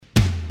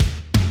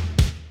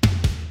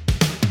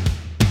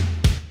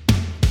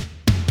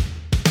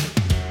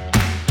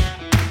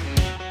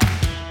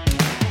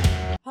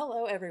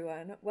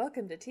everyone.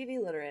 Welcome to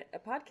TV Literate, a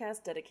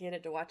podcast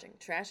dedicated to watching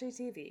trashy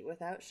TV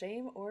without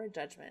shame or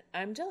judgment.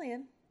 I'm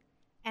Jillian.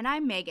 And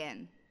I'm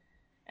Megan.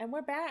 And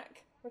we're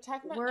back. We're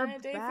talking about We're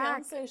 90 Day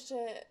back. Fiancé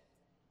shit.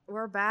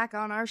 We're back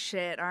on our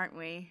shit, aren't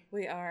we?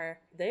 We are.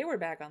 They were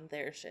back on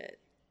their shit.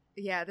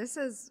 Yeah, this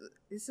is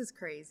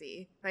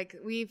crazy.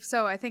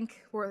 I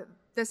think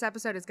this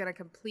episode is going to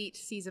complete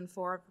season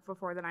 4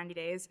 before the 90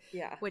 days.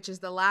 Yeah. Which is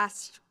the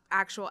last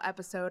actual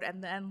episode,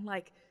 and then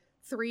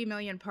 3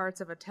 million parts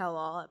of a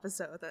tell-all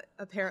episode that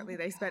apparently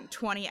they spent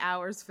 20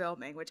 hours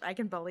filming, which I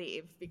can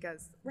believe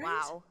because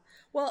wow.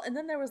 Well, and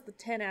then there was the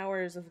 10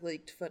 hours of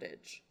leaked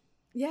footage.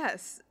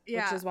 Yes.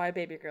 Yeah. Which is why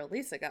baby girl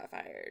Lisa got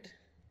fired.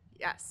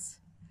 Yes.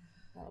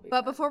 But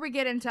fun. Before we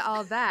get into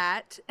all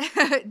that,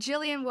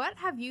 Jillian, what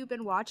have you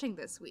been watching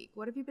this week?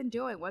 What have you been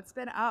doing? What's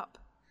been up?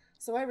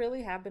 So I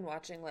really have been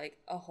watching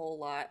a whole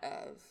lot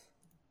of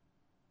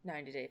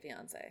 90 Day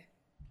Fiancé.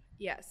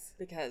 Yes.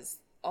 Because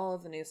all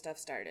of the new stuff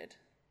started.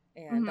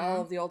 And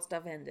all of the old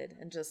stuff ended,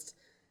 and just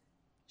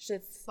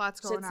shit's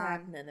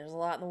happening. There's a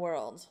lot in the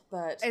world,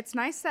 but it's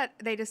nice that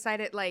they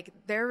decided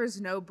there was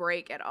no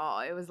break at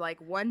all. It was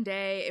one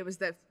day it was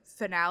the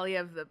finale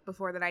of the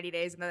before the 90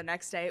 days, and then the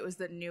next day it was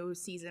the new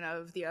season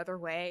of The Other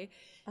Way.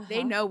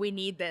 They know we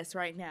need this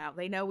right now.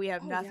 They know we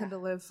have nothing to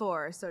live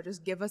for, so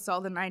just give us all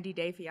the 90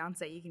 Day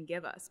Fiancé you can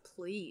give us,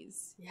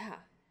 please.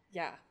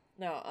 Yeah.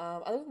 No.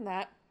 Other than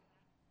that,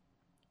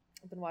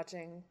 I've been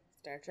watching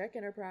Star Trek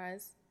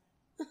Enterprise.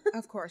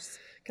 Of course.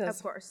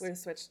 We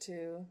switched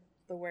to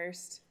the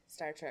worst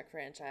Star Trek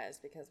franchise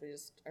because we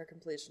just are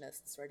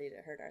completionists ready to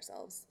hurt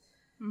ourselves.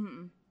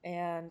 Mm-hmm.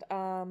 And,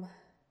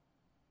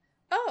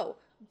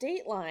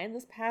 Dateline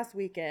this past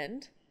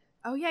weekend.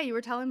 Oh, yeah, you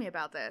were telling me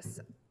about this.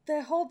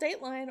 The whole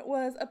Dateline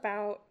was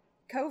about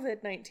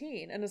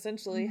COVID-19 and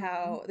essentially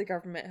how the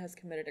government has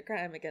committed a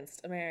crime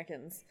against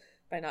Americans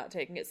by not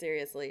taking it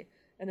seriously.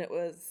 And it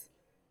was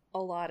a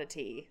lot of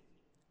tea.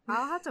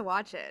 I'll have to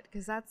watch it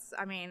because I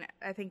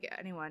think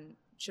anyone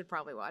should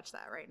probably watch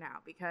that right now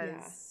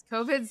because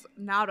COVID's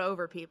not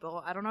over,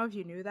 people. I don't know if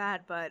you knew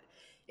that, but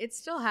it's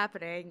still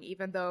happening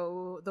even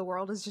though the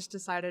world has just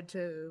decided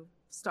to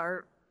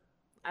start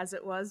as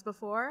it was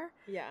before.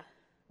 Yeah.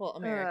 Well,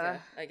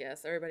 America, I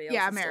guess. Everybody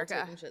else is still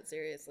taking shit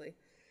seriously.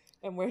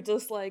 And we're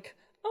just I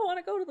want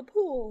to go to the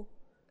pool.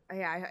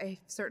 Yeah, I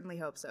certainly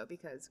hope so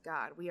because,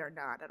 God, we are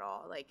not at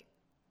all.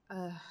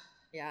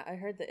 Yeah, I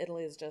heard that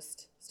Italy is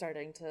just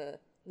starting to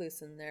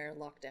loosen their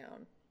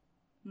lockdown.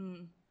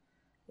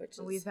 Which is...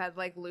 We've had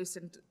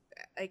loosened,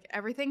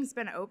 everything's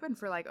been open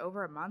for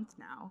over a month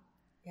now.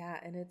 Yeah,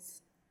 and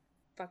it's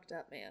fucked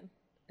up, man.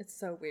 It's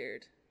so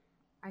weird.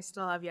 I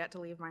still have yet to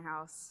leave my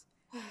house.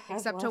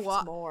 Except to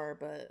walk more,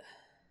 but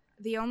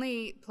the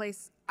only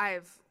place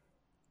I've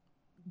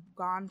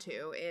gone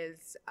to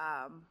is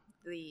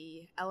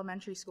the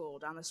elementary school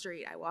down the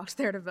street. I walked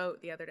there to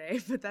vote the other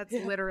day, but that's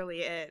literally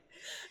it.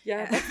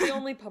 Yeah, that's the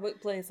only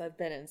public place I've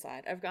been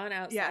inside. I've gone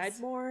outside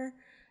more.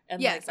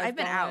 And I've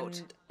been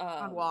out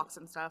on walks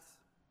and stuff.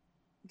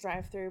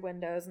 Drive-through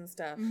windows and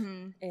stuff.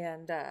 Mm-hmm.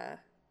 And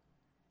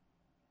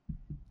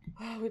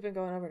we've been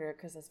going over to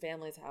Chris's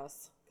family's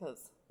house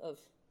because of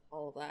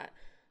all of that.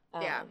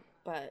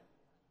 But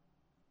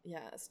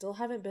still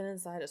haven't been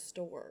inside a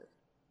store.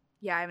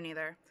 Yeah, I haven't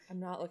either.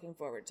 I'm not looking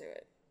forward to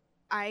it.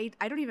 I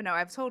don't even know.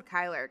 I've told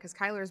Kyler because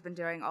Kyler's been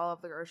doing all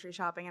of the grocery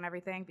shopping and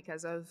everything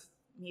because of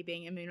me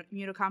being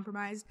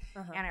immunocompromised.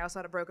 And I also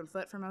had a broken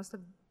foot for most of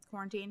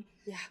quarantine.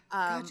 Yeah.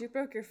 God, you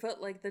broke your foot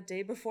the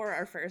day before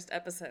our first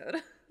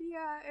episode.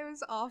 Yeah, it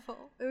was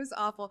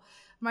awful.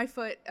 My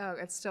foot,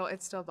 it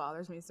still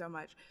bothers me so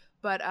much.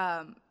 But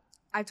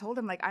I told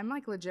him I'm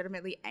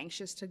legitimately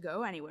anxious to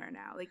go anywhere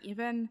now.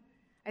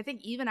 I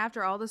think even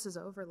after all this is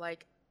over,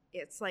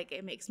 it's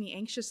it makes me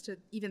anxious to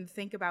even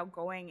think about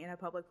going in a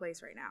public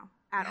place right now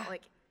at all,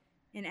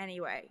 in any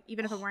way.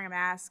 Even if I'm wearing a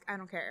mask, I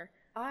don't care.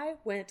 I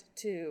went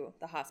to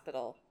the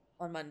hospital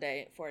on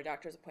Monday for a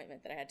doctor's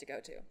appointment that I had to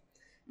go to.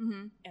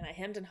 Mm-hmm. And I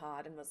hemmed and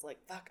hawed and was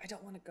fuck, I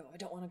don't want to go.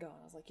 And I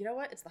was you know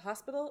what? It's the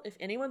hospital. If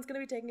anyone's going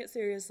to be taking it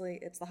seriously,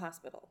 it's the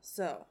hospital.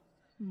 So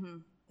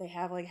they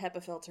have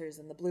HEPA filters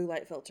and the blue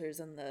light filters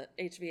and the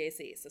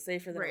HVAC, so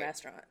safer than a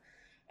restaurant.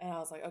 And I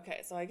was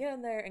okay. So I get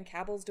in there and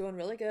Cabell's doing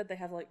really good. They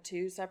have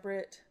 2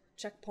 separate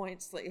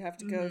checkpoints that you have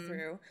to go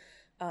through.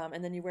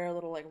 And then you wear a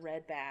little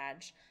red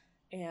badge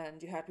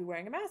and you have to be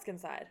wearing a mask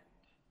inside.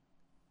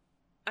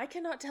 I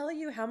cannot tell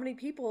you how many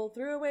people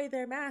threw away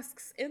their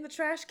masks in the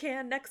trash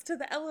can next to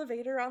the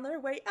elevator on their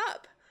way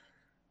up.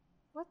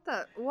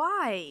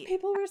 Why?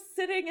 People were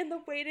sitting in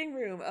the waiting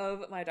room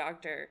of my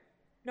doctor.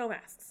 No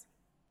masks.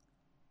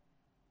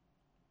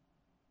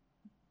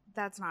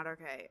 That's not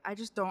okay. I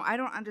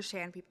don't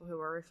understand people who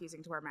are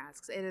refusing to wear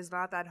masks. It is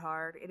not that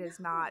hard. It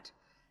is not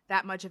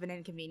that much of an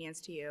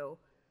inconvenience to you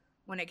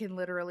when it can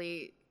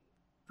literally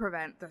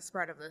prevent the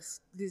spread of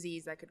this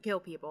disease that could kill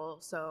people.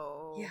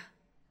 So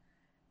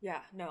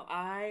Yeah, no,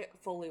 I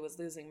fully was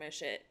losing my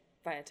shit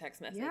via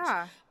text message.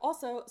 Yeah.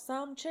 Also,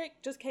 some chick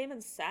just came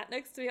and sat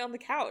next to me on the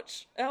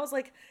couch. And I was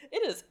like,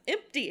 it is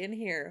empty in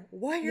here.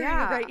 Why are you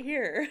right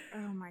here?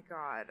 Oh my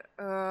God.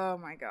 Oh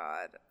my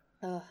God.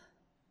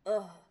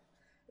 Ugh.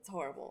 It's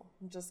horrible.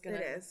 It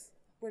is.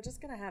 We're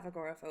just gonna have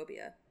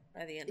agoraphobia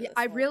by the end of this.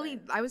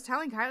 I was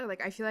telling Kylie,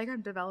 like, I feel like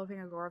I'm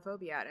developing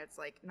agoraphobia, and it's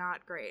like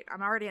not great.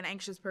 I'm already an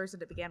anxious person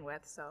to begin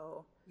with,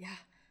 so. Yeah.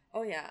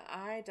 Oh yeah.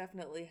 I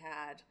definitely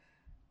had,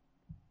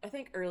 I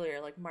think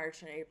earlier, like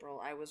March and April,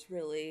 I was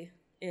really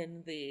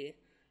in the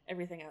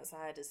everything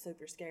outside is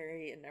super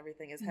scary and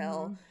everything is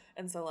hell.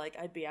 And so like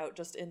I'd be out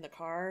just in the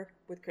car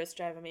with Chris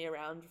driving me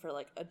around for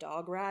like a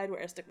dog ride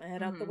where I stick my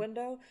head out the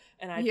window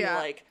and I'd be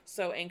like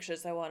so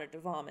anxious I wanted to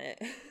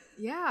vomit.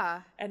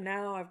 Yeah. And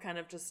now I've kind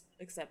of just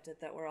accepted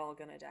that we're all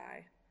gonna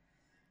die.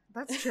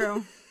 That's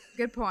true.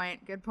 Good point.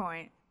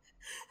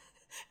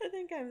 I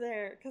think I'm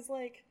there because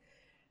like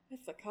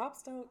if the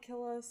cops don't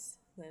kill us,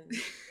 then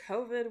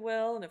COVID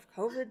will, and if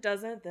COVID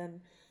doesn't,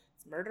 then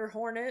it's murder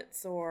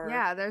hornets or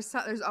there's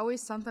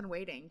always something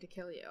waiting to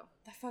kill you.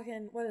 The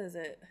fucking, what is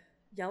it?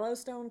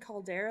 Yellowstone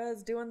caldera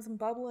is doing some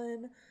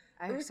bubbling.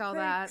 I saw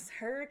that.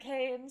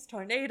 Hurricanes,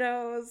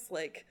 tornadoes,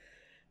 like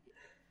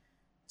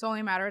it's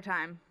only a matter of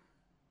time.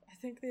 I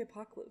think the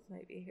apocalypse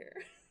might be here.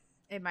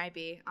 It might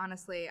be.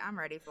 Honestly, I'm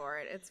ready for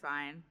it. It's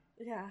fine.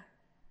 Yeah.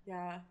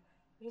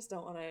 I just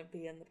don't want to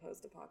be in the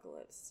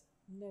post-apocalypse.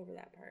 I'm over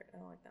that part. I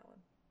don't like that one.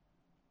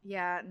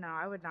 Yeah, no,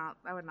 I would not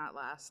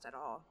last at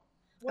all.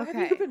 What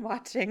have you been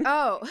watching?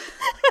 Oh.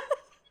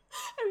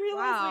 I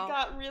realized we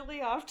got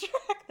really off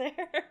track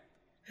there.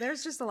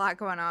 There's just a lot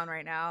going on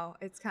right now.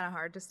 It's kind of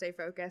hard to stay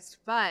focused.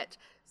 But,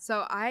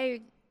 so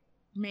I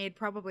made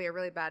probably a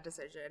really bad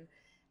decision.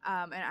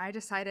 And I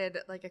decided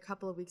like a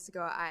couple of weeks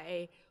ago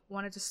I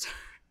wanted to start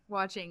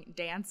watching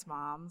Dance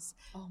Moms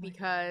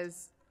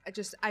because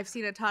I've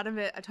seen a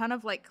ton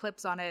of like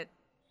clips on it.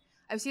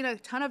 I've seen a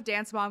ton of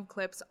Dance Mom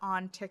clips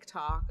on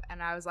TikTok,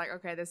 and I was like,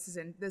 okay, this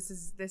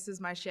is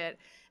my shit.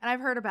 And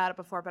I've heard about it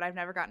before, but I've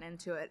never gotten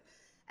into it.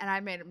 And I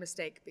made a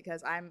mistake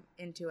because I'm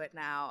into it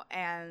now.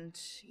 And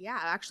yeah,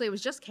 actually, it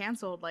was just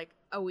canceled like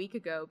a week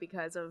ago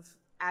because of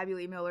Abby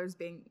Lee Miller's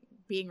being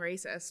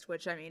racist.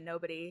 Which I mean,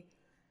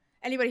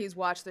 anybody who's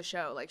watched the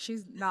show, like,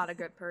 she's not a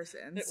good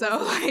person. It so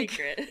was a like,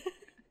 secret.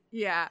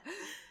 Yeah.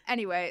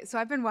 Anyway, so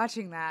I've been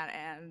watching that,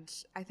 and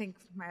I think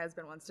my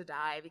husband wants to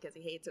die because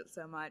he hates it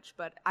so much.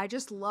 But I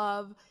just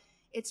love,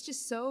 it's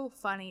just so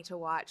funny to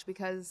watch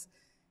because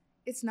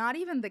it's not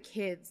even the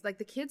kids. Like,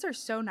 the kids are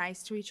so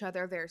nice to each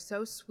other. They're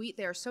so sweet.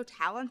 They're so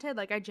talented.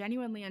 Like, I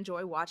genuinely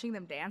enjoy watching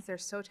them dance. They're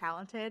so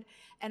talented.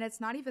 And it's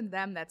not even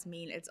them that's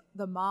mean. It's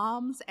the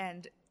moms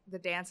and the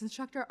dance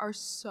instructor are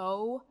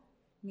so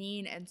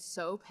mean and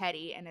so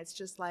petty, and it's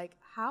just like,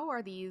 how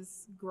are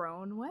these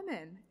grown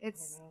women? I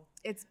guess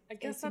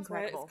that's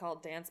incredible. why it's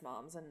called Dance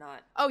Moms and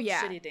not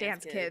shitty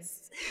dance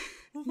kids.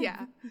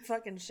 Yeah.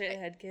 Fucking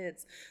shithead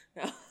kids.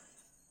 No.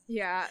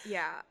 Yeah.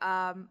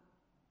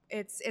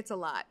 It's a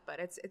lot, but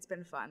it's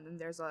been fun, and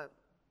there's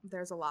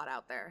a lot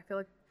out there. I feel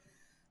like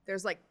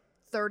there's like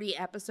 30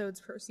 episodes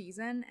per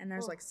season, and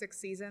there's like 6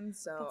 seasons,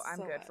 so I'm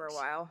good much. for a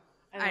while.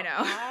 I know.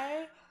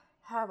 I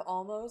have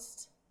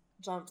almost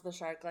jumped the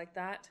shark like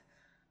that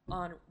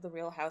on the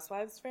Real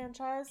Housewives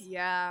franchise.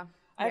 Yeah.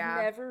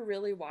 I've never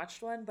really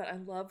watched one, but I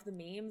love the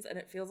memes, and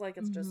it feels like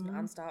it's just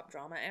nonstop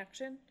drama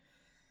action.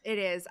 It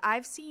is.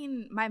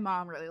 My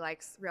mom really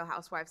likes Real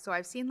Housewives, so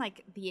I've seen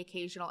like the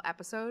occasional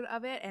episode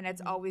of it, and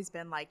it's always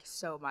been like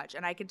so much.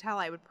 And I can tell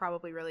I would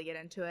probably really get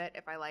into it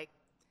if I like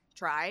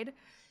tried.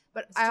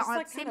 But it's just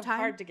at the same time,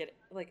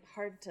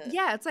 hard to.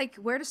 Yeah, it's like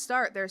where to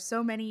start. There's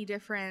so many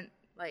different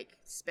like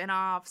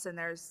spin-offs, and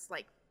there's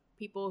like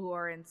people who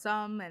are in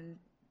some and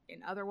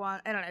in other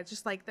one. I don't know. It's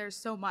just like there's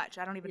so much.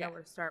 I don't even know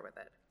where to start with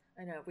it.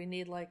 I know. We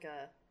need like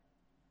a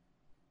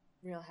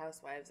Real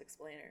Housewives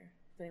explainer.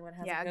 If anyone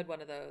has a good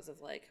one of those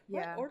of like,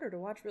 what order to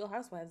watch Real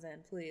Housewives in,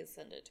 please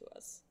send it to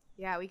us.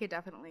 Yeah, we could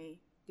definitely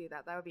do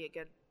that. That would be a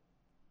good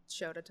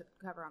show to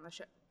cover on the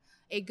show.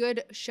 A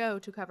good show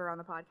to cover on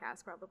the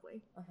podcast,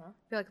 probably. I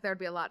feel like there'd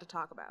be a lot to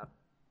talk about.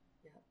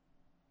 Yeah,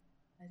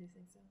 I do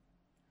think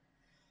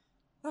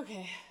so.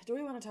 Okay, do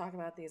we want to talk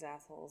about these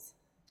assholes?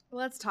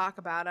 Let's talk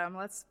about them.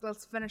 Let's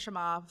finish them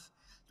off.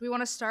 Do we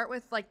want to start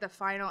with like the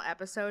final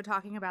episode,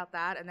 talking about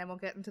that, and then we'll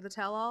get into the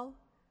tell-all?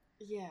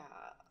 Yeah.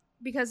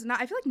 Because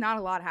I feel like not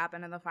a lot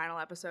happened in the final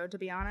episode, to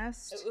be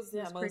honest. It was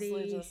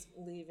mostly just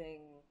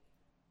leaving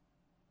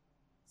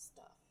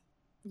stuff.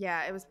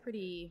 Yeah, it was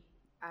pretty,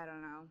 I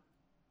don't know.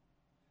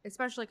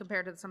 Especially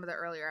compared to some of the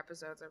earlier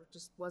episodes, there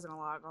just wasn't a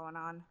lot going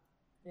on.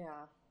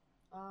 Yeah.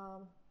 I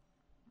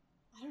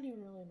don't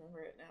even really remember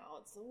it now.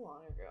 It's so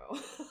long ago.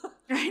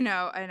 I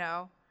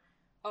know.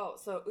 Oh,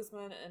 so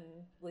Usman and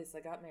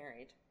Lisa got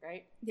married,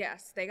 right?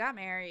 Yes, they got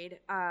married.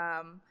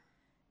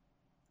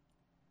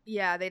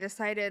 Yeah, they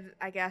decided,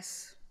 I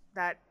guess,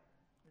 that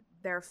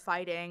their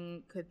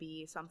fighting could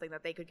be something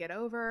that they could get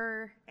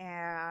over,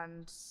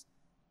 and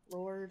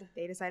Lord,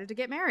 they decided to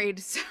get married.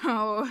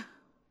 So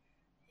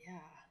yeah,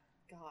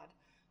 God.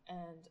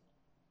 And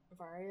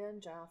Varia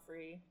and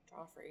Joffrey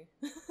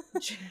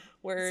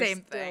we're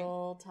Same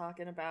still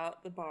talking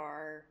about the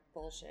bar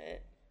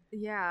bullshit.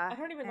 Yeah. I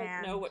don't even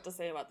know what to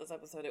say about this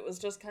episode. It was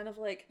just kind of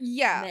like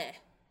meh.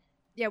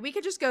 Yeah, we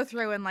could just go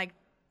through and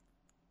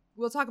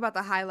we'll talk about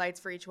the highlights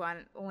for each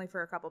one only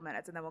for a couple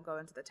minutes, and then we'll go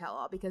into the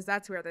tell-all because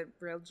that's where the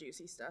real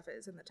juicy stuff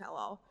is in the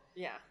tell-all.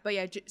 Yeah. But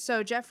yeah,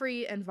 so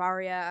Jeffrey and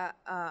Varia,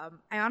 I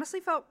honestly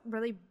felt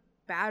really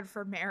bad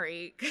for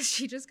Mary because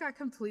she just got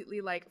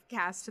completely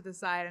cast to the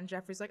side, and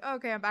Jeffrey's like, oh,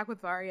 okay, I'm back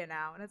with Varia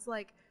now. And it's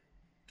like,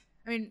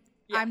 I mean,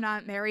 I'm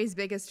not Mary's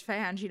biggest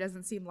fan. She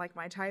doesn't seem like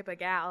my type of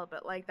gal,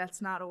 but that's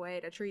not a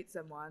way to treat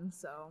someone.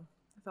 So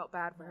I felt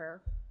bad for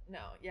her. No,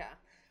 yeah.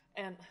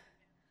 And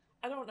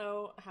I don't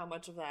know how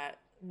much of that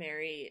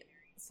Mary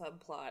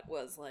subplot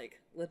was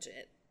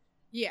legit.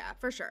 Yeah,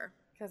 for sure.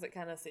 Because it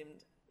kind of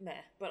seemed meh.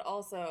 But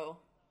also,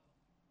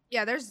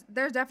 yeah, there's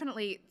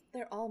definitely,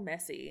 they're all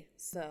messy.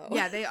 So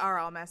yeah, they are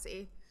all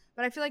messy.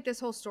 But I feel like this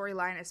whole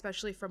storyline,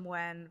 especially from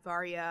when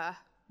Varia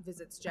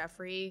visits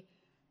Jeffrey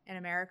in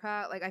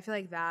America, I feel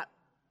like that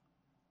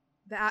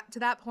to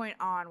that point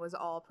on was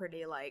all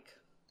pretty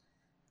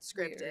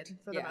scripted weird.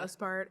 For the most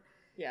part.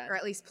 Yeah. Or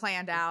at least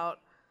planned out.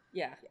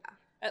 Yeah. Yeah.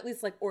 At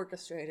least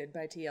orchestrated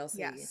by TLC.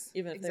 Yes,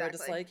 even if they were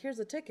just here's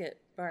a ticket,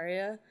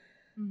 Varia.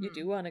 Mm-hmm. You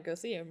do want to go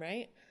see him,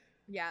 right?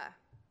 Yeah.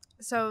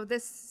 So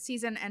this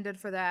season ended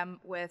for them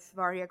with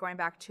Varia going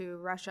back to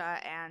Russia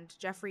and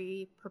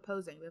Jeffrey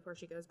proposing before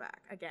she goes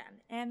back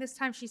again. And this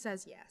time she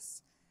says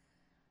yes.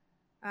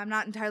 I'm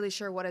not entirely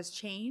sure what has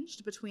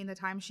changed between the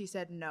time she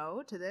said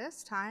no to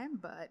this time,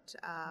 but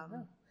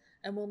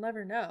and we'll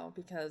never know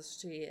because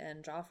she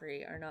and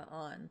Joffrey are not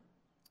on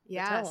the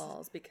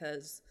tell-alls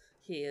because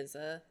he is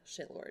a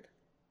shitlord.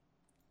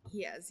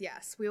 He is,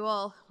 yes.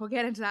 We'll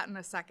get into that in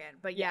a second.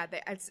 But yeah,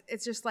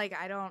 it's just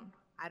I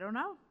don't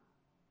know.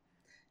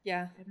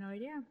 Yeah. I have no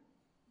idea.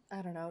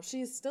 I don't know.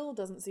 She still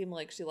doesn't seem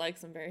like she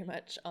likes him very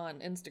much on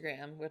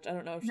Instagram, which I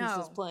don't know if she's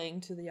just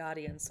playing to the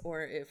audience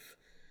or if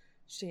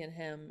she and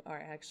him are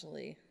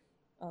actually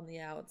on the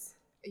outs.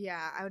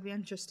 Yeah, I would be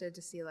interested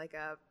to see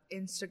a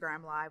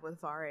Instagram live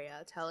with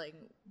Varia telling.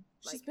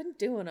 She's been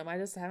doing them. I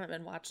just haven't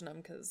been watching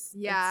them because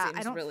it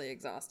seems really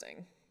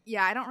exhausting.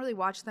 Yeah, I don't really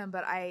watch them,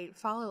 but I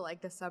follow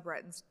the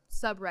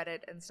subreddit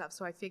and stuff.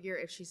 So I figure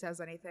if she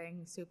says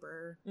anything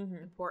super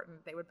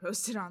important, they would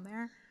post it on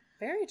there.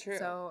 Very true.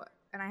 So,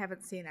 and I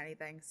haven't seen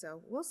anything,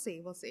 so we'll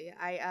see.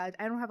 I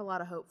don't have a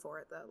lot of hope for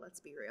it though. Let's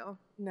be real.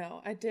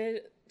 No, I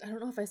did. I don't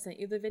know if I sent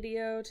you the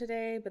video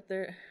today, but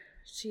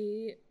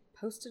she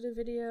posted a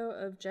video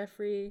of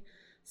Jeffrey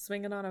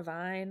swinging on a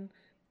vine,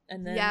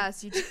 and then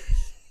yes, you did.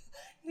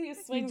 He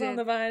swings on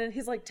the vine and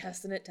he's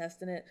testing it,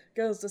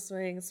 goes to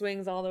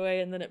swings all the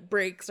way, and then it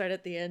breaks right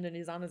at the end and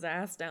he's on his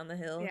ass down the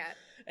hill. Yeah.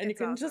 And you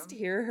can just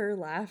hear her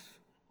laugh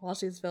while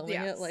she's filming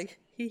it,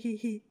 hee hee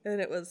hee. And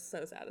it was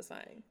so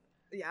satisfying.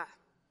 Yeah.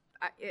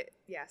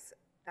 Yes,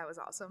 that was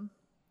awesome.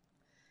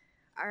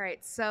 All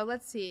right, so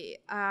let's see.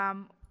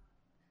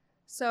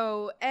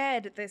 So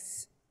Ed,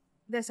 this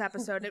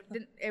episode,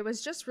 it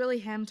was just really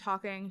him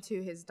talking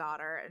to his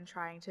daughter and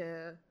trying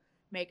to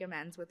make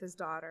amends with his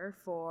daughter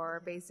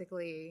for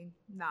basically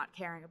not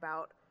caring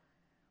about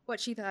what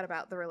she thought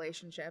about the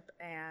relationship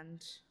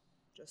and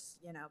just,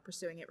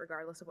 pursuing it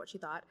regardless of what she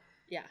thought.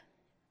 Yeah.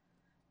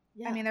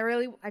 Yeah. I mean,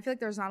 I feel like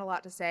there's not a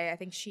lot to say. I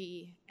think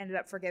she ended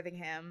up forgiving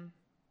him.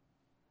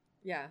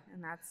 Yeah.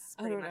 And that's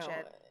pretty much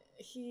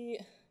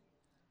it.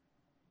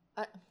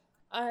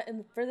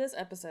 And for this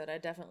episode, I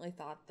definitely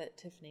thought that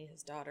Tiffany,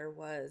 his daughter,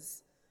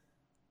 was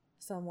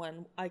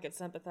someone I could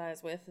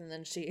sympathize with, and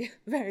then she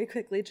very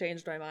quickly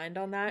changed my mind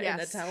on that in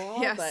the tell-all.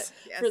 Yes,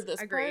 but for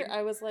this part,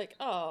 I was like,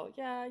 oh,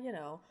 yeah, I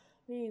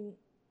mean,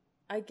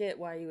 I get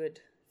why you would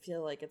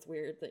feel like it's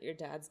weird that your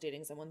dad's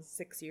dating someone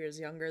 6 years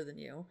younger than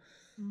you.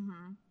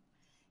 Mm-hmm.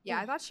 Yeah,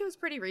 I thought she was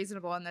pretty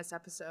reasonable in this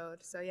episode.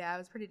 So, yeah, it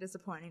was pretty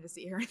disappointing to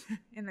see her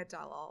in the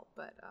tell-all.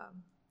 But,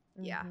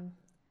 yeah.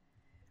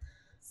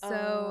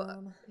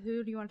 So,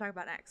 who do you want to talk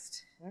about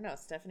next? I don't know.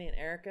 Stephanie and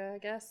Erica, I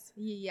guess?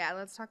 Yeah,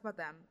 let's talk about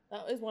them.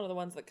 That was one of the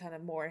ones that kind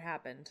of more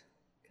happened.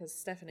 Because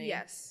Stephanie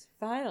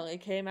finally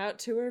came out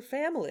to her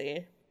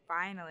family.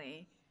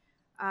 Finally.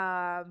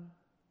 And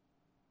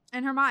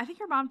her mom, I think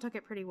her mom took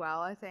it pretty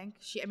well, I think.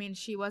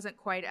 She wasn't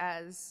quite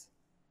as...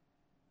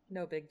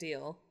 No big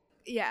deal.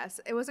 Yes,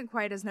 it wasn't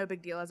quite as no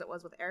big deal as it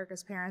was with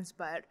Erica's parents,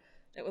 but...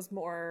 It was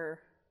more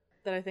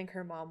that I think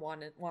her mom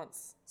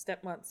wants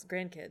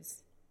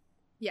grandkids.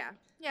 Yeah.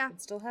 You can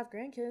still have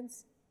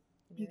grandkids.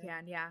 You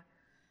can, yeah.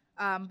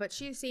 But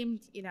she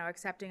seemed,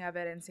 accepting of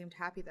it and seemed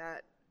happy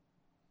that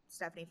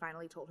Stephanie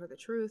finally told her the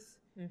truth.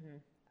 Mm-hmm.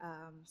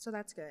 So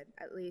that's good.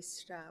 At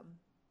least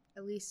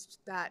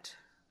that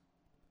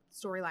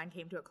storyline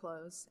came to a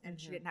close, and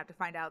she didn't have to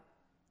find out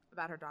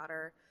about her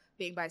daughter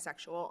being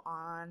bisexual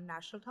on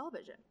national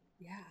television.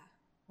 Yeah.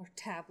 Or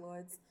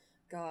tabloids.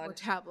 God. Or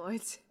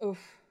tabloids.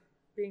 Oof.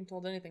 Being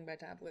told anything by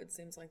tabloids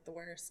seems like the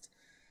worst.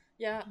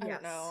 Yeah, I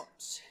don't know.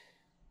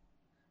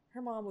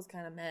 Her mom was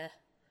kind of meh.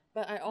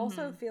 But I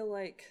also feel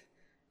like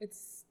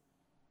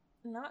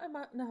not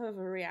enough of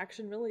a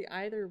reaction really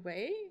either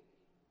way.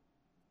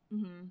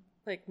 Mm-hmm.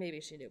 Like, maybe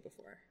she knew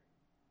before.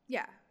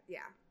 Yeah. Yeah.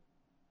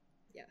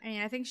 I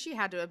mean, I think she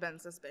had to have been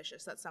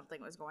suspicious that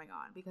something was going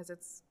on, because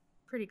it's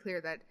pretty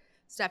clear that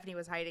Stephanie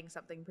was hiding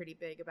something pretty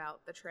big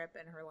about the trip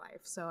in her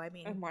life. So, I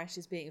mean... And why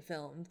she's being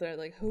filmed. They're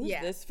like, who's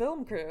this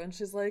film crew? And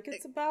she's like,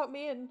 it's about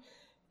me and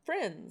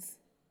friends.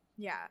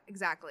 Yeah,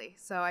 exactly.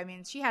 So, I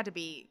mean, she had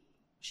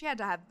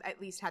to have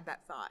at least had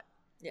that thought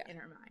in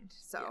her mind.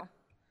 So... Yeah.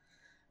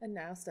 And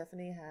now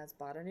Stephanie has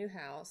bought a new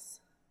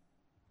house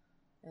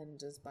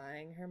and is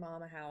buying her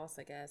mom a house,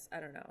 I guess. I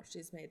don't know.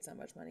 She's made so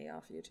much money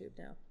off YouTube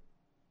now.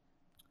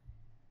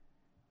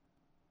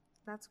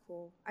 That's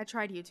cool. I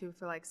tried YouTube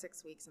for like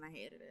 6 weeks and I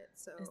hated it.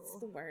 So it's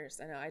the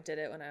worst. I know. I did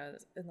it when I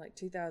was in like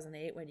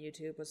 2008 when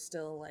YouTube was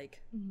still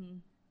like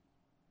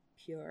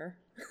pure.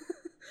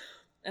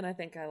 And I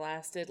think I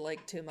lasted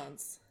like 2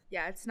 months.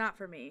 Yeah, it's not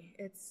for me.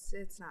 It's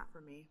not for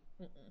me.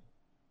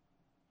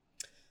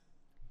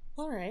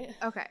 All right.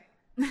 Okay.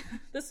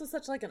 This was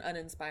such like an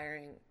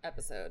uninspiring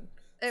episode.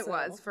 It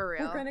was, for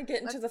real. We're going to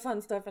get into the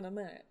fun stuff in a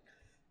minute.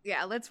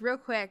 Yeah, let's real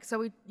quick.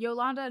 So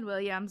Yolanda and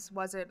Williams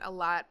wasn't a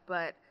lot,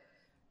 but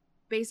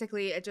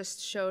basically it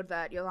just showed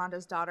that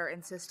Yolanda's daughter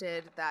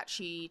insisted that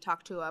she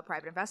talk to a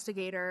private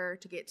investigator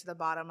to get to the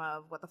bottom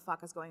of what the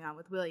fuck is going on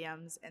with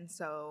Williams. And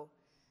so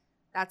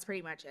that's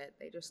pretty much it.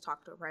 They just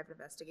talked to a private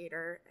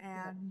investigator.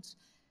 And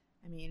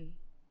I mean,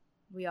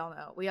 we all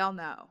know. We all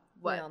know.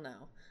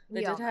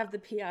 They did have the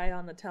PI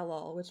on the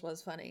tell-all, which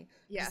was funny.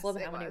 Yes, just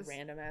love how many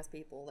random ass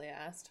people they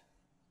asked.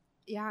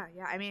 Yeah.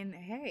 I mean,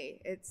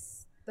 hey,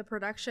 it's the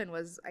production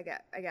was. I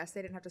guess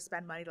they didn't have to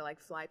spend money to like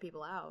fly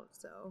people out,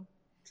 so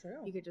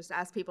true. You could just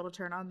ask people to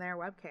turn on their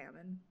webcam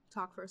and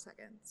talk for a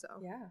second. So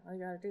yeah, all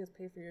you gotta do is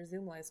pay for your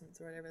Zoom license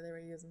or whatever they were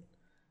using.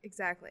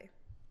 Exactly.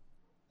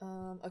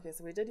 Okay,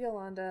 so we did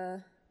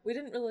Yolanda. We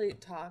didn't really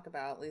talk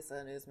about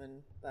Lisa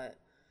Newsman, but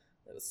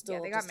it was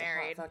still they just got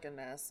married. A hot fucking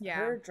mess. Yeah.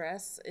 Her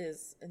dress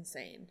is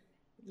insane.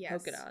 Yes.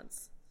 Polka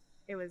dots.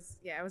 It was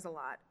a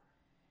lot.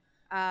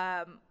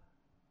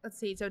 Let's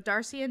see. So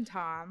Darcy and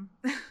Tom,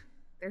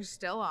 they're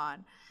still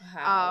on.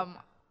 How?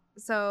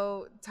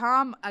 So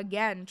Tom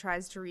again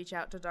tries to reach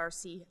out to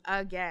Darcy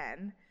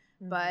again,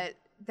 but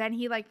then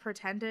he like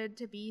pretended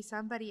to be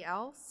somebody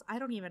else. I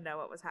don't even know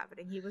what was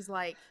happening. He was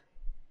like,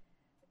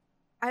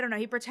 I don't know.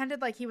 He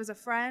pretended like he was a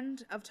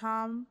friend of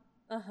Tom.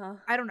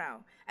 I don't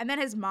know. And then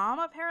his mom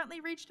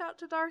apparently reached out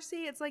to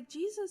Darcy. It's like,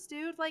 Jesus,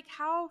 dude, like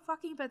how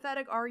fucking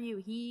pathetic are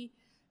you?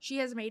 She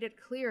has made it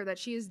clear that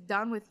she is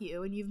done with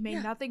you and you've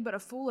made nothing but a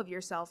fool of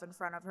yourself in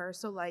front of her.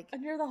 So like,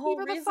 and you're the whole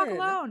leave her reason the fuck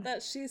alone.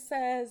 That she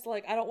says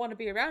like, I don't want to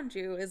be around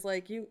you is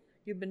like,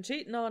 you've been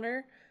cheating on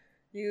her.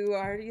 You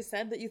already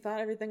said that you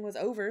thought everything was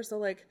over. So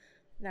like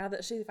now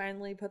that she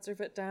finally puts her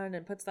foot down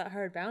and puts that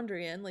hard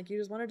boundary in, like you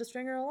just wanted to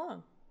string her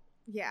along.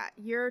 Yeah.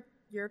 You're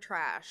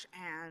trash.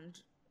 And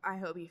I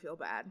hope you feel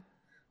bad.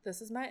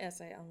 This is my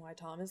essay on why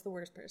Tom is the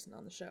worst person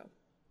on the show.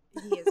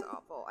 He is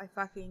awful. I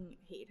fucking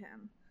hate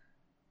him.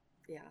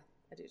 Yeah,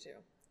 I do too.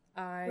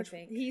 I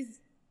think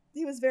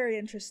he was very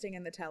interesting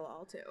in the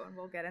tell-all too, and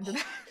we'll get into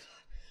that. God.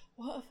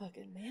 What a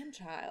fucking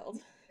man-child.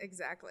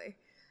 Exactly.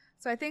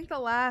 So I think the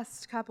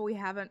last couple we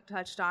haven't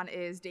touched on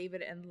is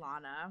David and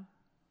Lana.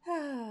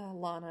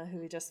 Lana, who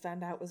we just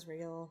found out was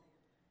real.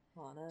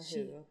 Lana,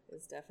 who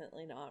is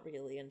definitely not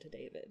really into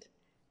David.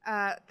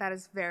 That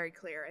is very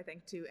clear, I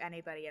think, to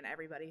anybody and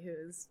everybody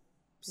who's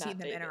seen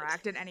them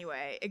interact in any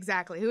way.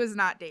 Exactly. Who is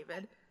not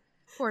David?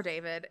 Poor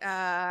David.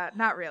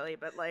 Not really,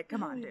 but like,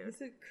 come on, dude.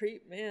 He's a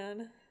creep,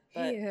 man.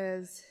 But he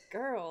is.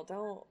 Girl,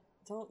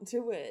 don't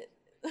do it.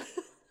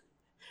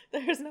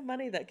 There's no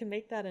money that can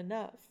make that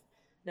enough.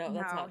 No,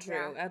 that's not true.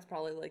 Yeah. That's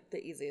probably like the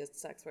easiest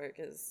sex work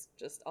is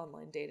just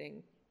online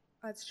dating.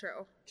 That's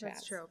true. Chats.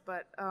 That's true.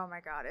 But oh my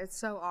God, it's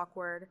so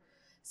awkward.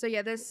 So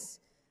yeah, this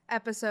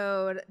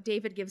episode,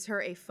 David gives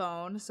her a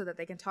phone so that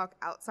they can talk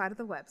outside of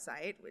the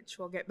website, which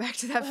we'll get back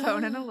to that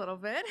phone in a little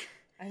bit.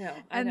 I know.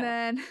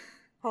 Then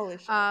holy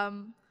shit.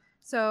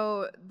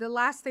 So the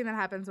last thing that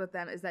happens with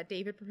them is that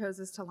David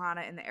proposes to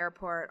Lana in the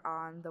airport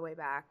on the way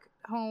back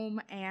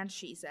home, and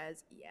she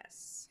says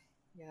yes.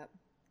 Yep.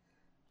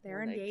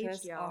 They're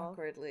engaged, y'all.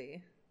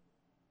 Awkwardly.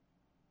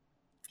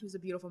 It was a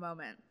beautiful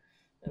moment.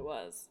 It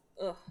was.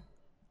 Ugh.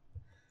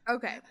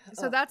 Okay,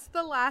 so that's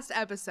the last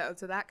episode.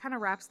 So that kind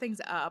of wraps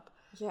things up.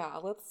 Yeah,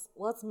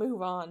 let's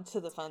move on to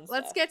the fun stuff.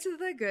 Let's get to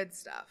the good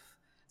stuff.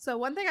 So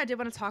one thing I did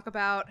want to talk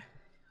about,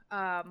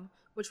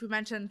 which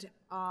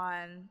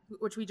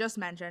we just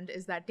mentioned,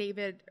 is that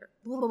David.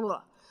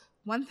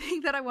 One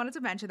thing that I wanted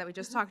to mention that we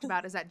just talked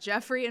about is that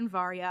Jeffrey and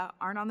Varya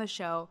aren't on the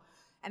show,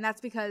 and that's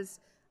because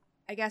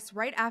I guess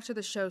right after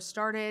the show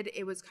started,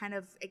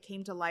 it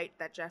came to light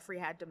that Jeffrey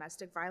had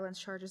domestic violence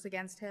charges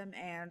against him,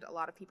 and a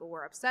lot of people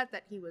were upset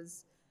that he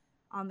was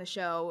on the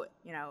show,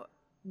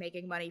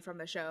 making money from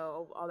the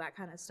show, all that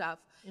kind of stuff.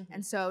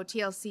 And so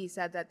TLC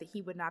said that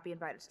he would not be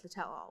invited to the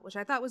tell-all, which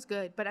I thought was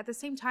good. But at the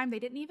same time, they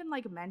didn't even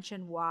like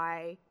mention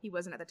why he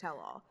wasn't at the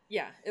tell-all.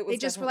 Yeah, it was. They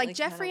just were like,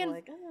 Jeffrey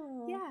and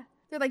oh.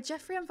 they're like,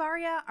 Jeffrey and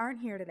Varya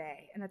aren't here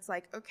today, and it's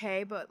like,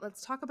 okay, but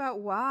let's talk about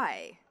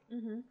why.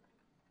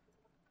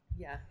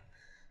 Yeah,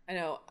 I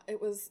know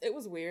it was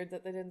weird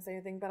that they didn't say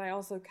anything, but I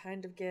also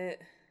kind of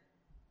get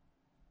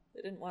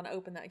they didn't want to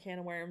open that can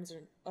of worms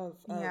of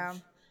yeah.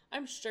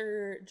 I'm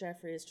sure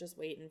Jeffrey is just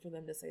waiting for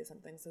them to say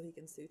something so he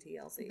can sue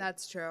TLC.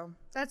 That's true.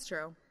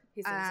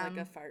 He seems like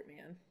a fart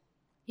man.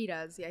 He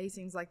does. Yeah, he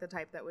seems like the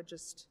type that would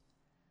just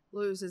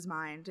lose his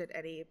mind at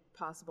any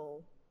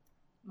possible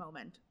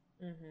moment.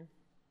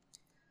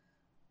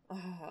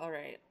 All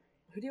right.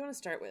 Who do you want to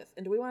start with?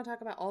 And do we want to talk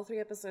about all 3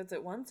 episodes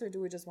at once, or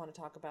do we just want to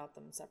talk about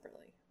them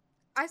separately?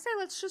 I say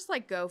let's just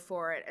like go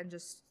for it and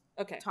just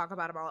talk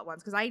about them all at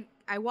once, because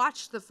I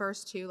watched the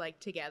first 2 like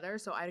together,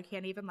 so I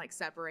can't even like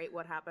separate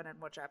what happened in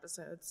which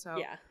episode. So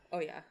yeah. Oh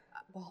yeah.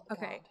 Well,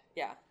 okay. God.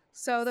 Yeah.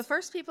 So the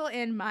first people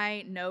in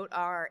my note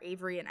are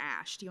Avery and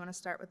Ash. Do you want to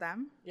start with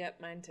them?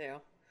 Yep, mine too.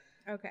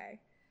 Okay.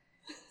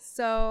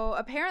 So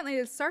apparently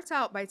it starts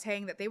out by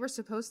saying that they were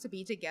supposed to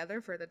be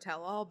together for the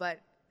tell-all, but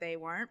they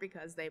weren't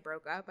because they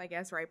broke up, I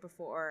guess, right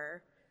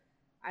before,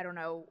 I don't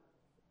know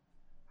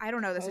the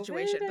COVID,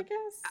 situation.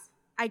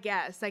 I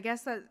guess.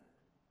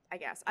 I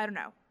guess. I don't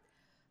know.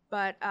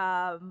 But,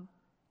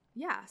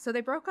 yeah, so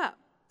they broke up.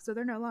 So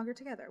they're no longer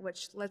together,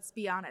 which, let's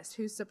be honest,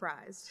 who's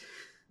surprised?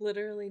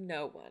 Literally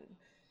no one.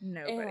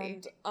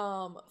 Nobody.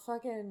 And,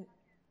 fucking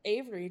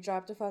Avery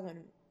dropped a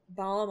fucking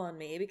bomb on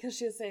me because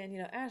she was saying,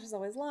 Ash is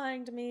always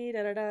lying to me,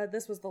 da-da-da.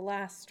 This was the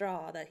last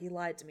straw that he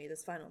lied to me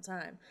this final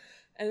time.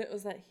 And it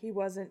was that he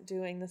wasn't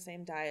doing the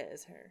same diet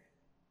as her.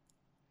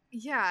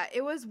 Yeah,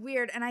 it was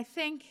weird. And I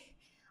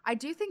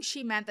do think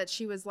she meant that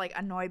she was like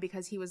annoyed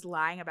because he was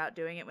lying about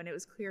doing it when it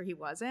was clear he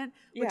wasn't,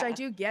 which I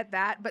do get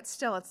that. But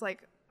still, it's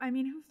like, I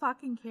mean, who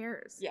fucking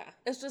cares? Yeah,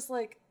 it's just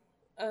like,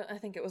 I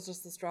think it was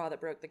just the straw that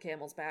broke the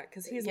camel's back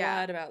because he's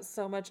lied about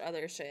so much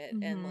other shit.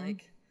 And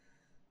like,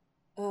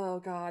 oh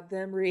God,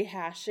 them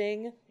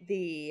rehashing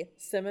the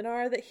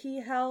seminar that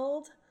he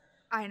held.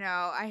 I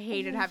know. I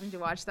hated having to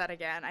watch that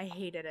again. I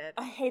hated it.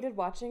 I hated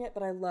watching it,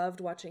 but I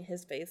loved watching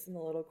his face in the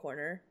little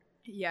corner.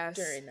 Yes.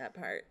 During that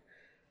part.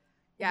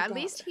 Yeah, at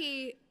least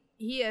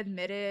he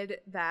admitted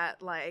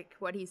that, like,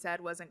 what he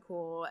said wasn't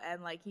cool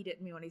and, like, he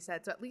didn't mean what he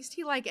said. So at least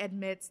he, like,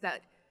 admits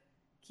that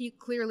he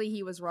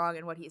was wrong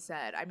in what he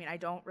said. I mean, I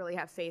don't really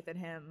have faith in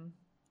him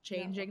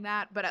changing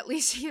that, but at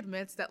least he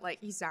admits that, like,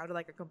 he sounded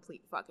like a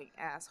complete fucking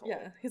asshole.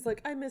 Yeah, he's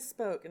like, I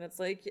misspoke. And it's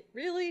like,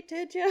 really?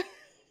 Did you?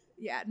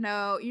 Yeah,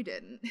 no, you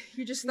didn't.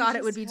 You just thought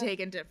it would be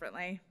taken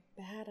differently.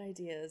 Bad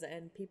ideas,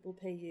 and people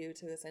pay you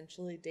to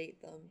essentially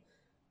date them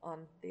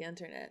on the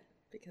internet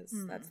because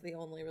that's the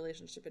only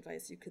relationship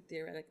advice you could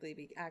theoretically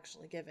be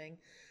actually giving.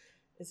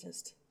 It's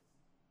just,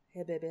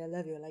 hey, baby, I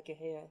love you, I like your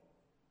hair.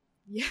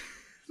 Yeah.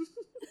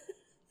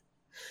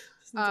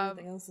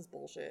 Everything else is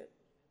bullshit.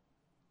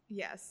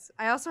 Yes.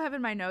 I also have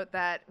in my note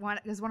that one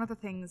of the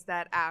things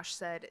that Ash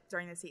said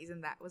during the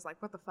season that was like,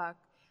 what the fuck,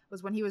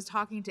 was when he was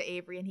talking to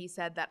Avery and he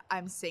said that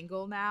I'm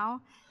single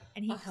now.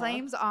 And he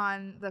claims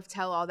on the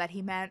tell-all that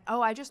he meant,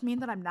 oh, I just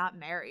mean that I'm not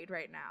married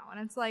right now. And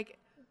it's like,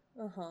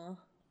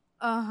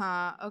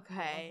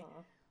 okay.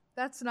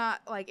 That's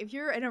not, like, if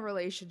you're in a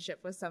relationship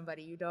with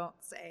somebody, you don't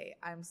say,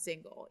 I'm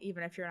single,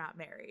 even if you're not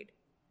married.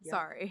 Yep.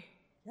 Sorry.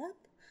 Yep.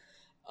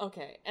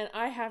 Okay, and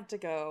I have to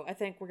go. I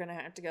think we're going to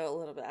have to go a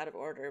little bit out of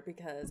order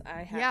because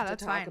I have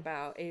to talk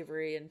about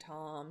Avery and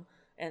Tom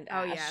and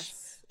Ash. Oh,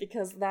 yes.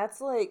 Because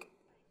that's, like,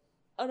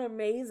 an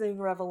amazing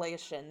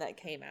revelation that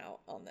came out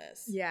on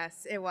this.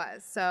 Yes, it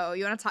was. So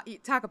you want to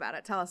talk about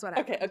it? Tell us what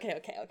happened.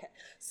 Okay.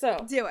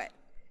 So do it.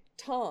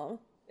 Tom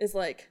is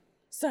like,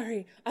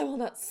 sorry, I will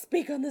not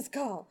speak on this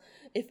call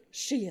if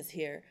she is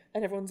here.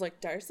 And everyone's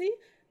like, Darcy?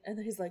 And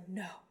then he's like,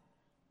 no,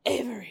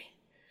 Avery.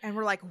 And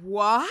we're like,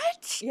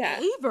 what? Yeah.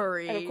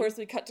 Avery. And of course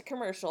we cut to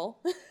commercial.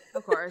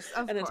 Of course.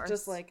 And it's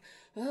just like,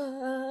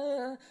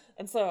 And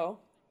so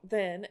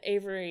then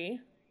Avery,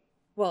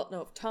 well,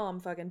 no, Tom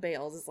fucking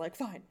bails. Is like,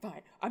 fine.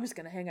 I'm just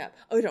going to hang up.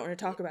 Oh, we don't want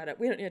to talk about it.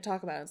 We don't need to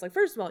talk about it. It's like,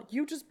 first of all,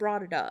 you just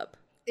brought it up.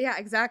 Yeah,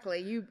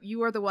 exactly.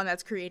 You are the one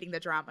that's creating the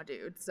drama,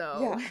 dude. So.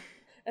 Yeah.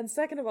 And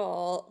second of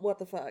all, what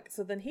the fuck?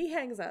 So then he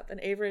hangs up and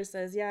Avery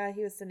says, yeah,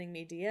 he was sending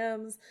me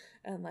DMs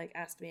and like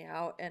asked me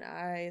out. And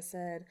I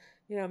said,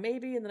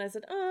 maybe. And then I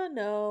said,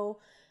 no.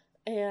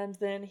 And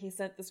then he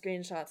sent the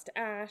screenshots to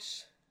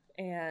Ash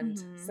and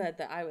said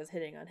that I was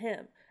hitting on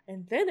him.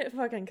 And then it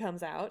fucking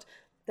comes out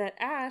that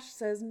Ash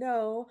says,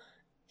 no,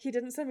 he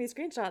didn't send me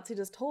screenshots. He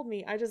just told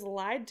me I just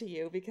lied to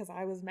you because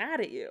I was mad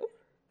at you.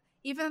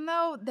 Even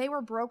though they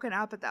were broken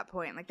up at that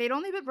point. Like, they'd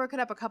only been broken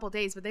up a couple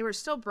days, but they were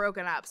still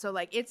broken up. So,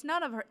 like, it's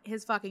none of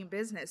his fucking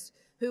business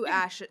who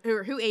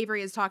who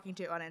Avery is talking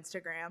to on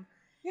Instagram.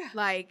 Yeah.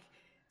 Like,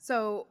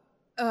 so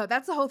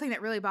that's the whole thing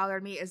that really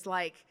bothered me is,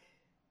 like,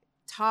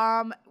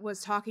 Tom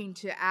was talking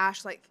to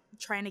Ash, like,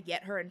 trying to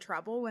get her in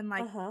trouble when,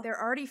 like,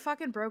 they're already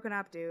fucking broken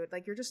up, dude.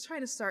 Like, you're just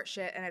trying to start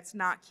shit, and it's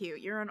not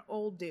cute. You're an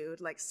old dude.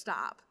 Like,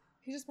 stop.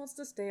 He just wants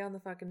to stay on the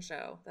fucking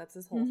show. That's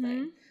his whole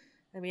thing.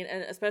 I mean,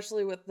 and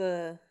especially with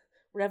the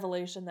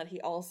revelation that he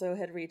also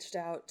had reached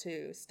out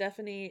to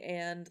Stephanie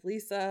and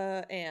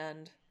Lisa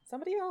and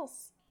somebody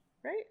else,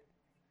 right?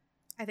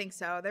 I think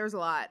so. There was a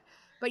lot.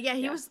 But yeah,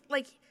 he was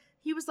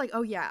like,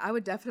 oh yeah, I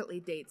would definitely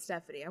date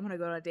Stephanie. I'm going to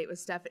go on a date with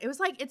Stephanie. It was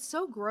like, it's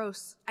so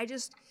gross.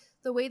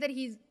 The way that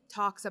he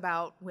talks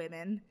about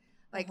women,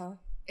 like,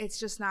 it's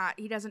just not,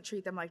 he doesn't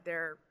treat them like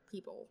they're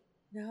people.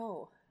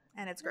 No.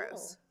 And it's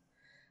gross.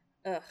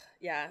 Ugh,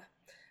 yeah.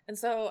 And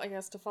so, I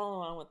guess to follow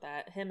on with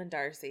that, him and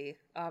Darcy,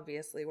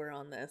 obviously, were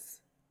on this.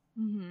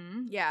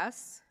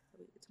 Yes.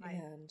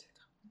 And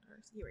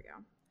here we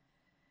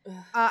go.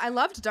 I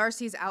loved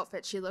Darcy's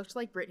outfit. She looked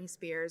like Britney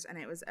Spears, and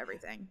it was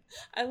everything.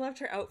 I loved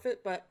her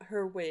outfit, but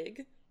her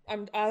wig.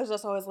 I was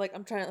just always like,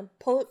 I'm trying to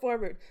pull it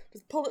forward.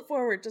 Just pull it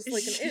forward, just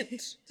like an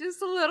inch.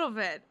 Just a little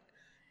bit.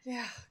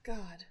 Yeah,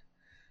 God.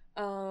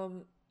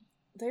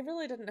 They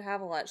really didn't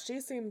have a lot. She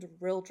seemed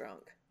real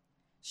drunk.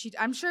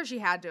 I'm sure she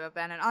had to have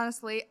been, and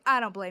honestly,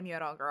 I don't blame you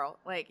at all, girl.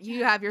 Like,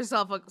 you have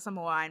yourself some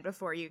wine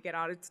before you get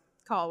on a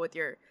call with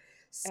your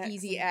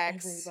skeezy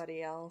ex.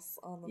 Everybody else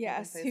on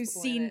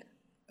the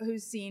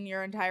who's seen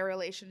your entire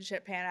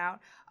relationship pan out.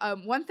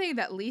 One thing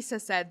that Lisa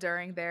said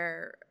during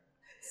their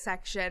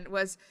section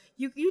was,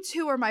 you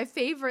two are my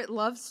favorite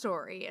love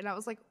story. And I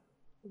was like,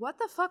 what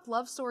the fuck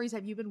love stories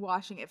have you been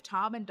watching if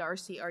Tom and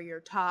Darcy are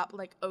your top,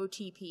 like,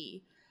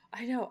 OTP?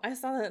 I know. I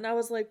saw that and I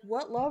was like,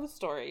 what love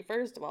story?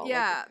 First of all.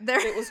 Yeah.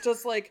 Like, it was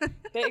just like,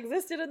 they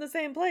existed in the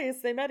same place.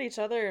 They met each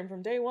other, and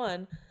from day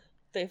one,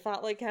 they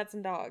fought like cats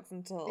and dogs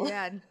until...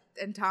 Yeah,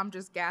 and Tom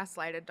just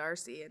gaslighted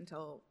Darcy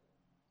until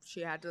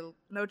she had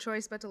no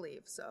choice but to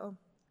leave, so...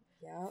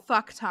 Yeah.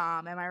 Fuck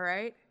Tom, am I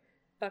right?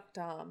 Fuck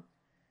Tom.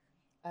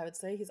 I would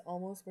say he's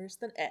almost worse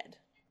than Ed.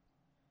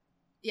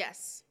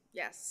 Yes.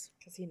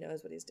 Because he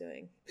knows what he's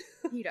doing.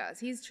 He does.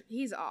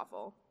 He's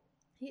awful.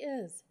 He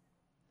is.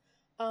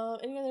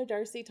 Any other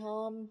Darcy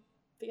Tom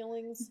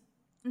feelings?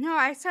 No,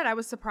 I said I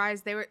was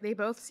surprised. They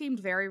both seemed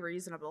very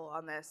reasonable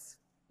on this.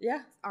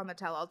 Yeah. On the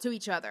tell-all to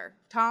each other.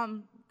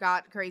 Tom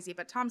got crazy,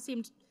 but Tom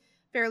seemed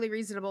fairly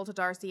reasonable to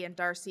Darcy, and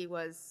Darcy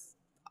was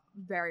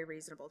very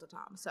reasonable to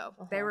Tom. So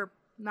there were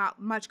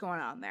not much going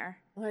on there.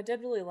 Well, I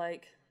did really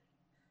like,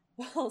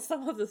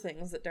 some of the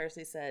things that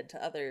Darcy said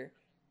to other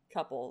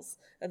couples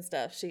and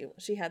stuff.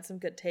 She had some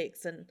good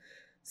takes and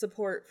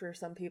support for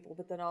some people,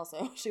 but then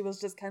also she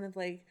was just kind of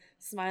like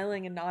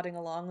smiling and nodding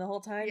along the whole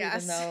time,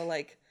 even though,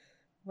 like,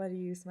 what are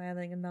you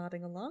smiling and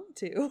nodding along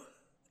to?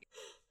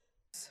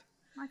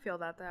 I feel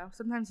that, though.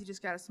 Sometimes you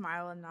just gotta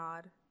smile and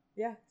nod.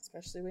 Yeah,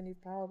 especially when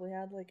you've probably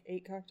had like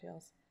 8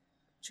 cocktails.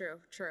 True.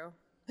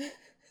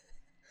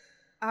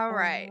 All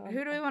right,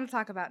 who do we want to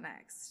talk about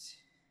next?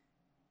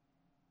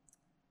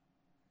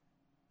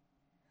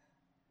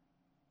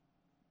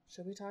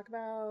 Should we talk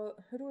about,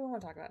 who do we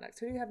want to talk about next?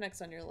 Who do you have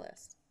next on your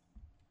list?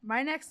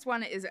 My next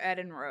one is Ed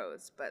and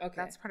Rose, but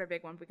that's kind of a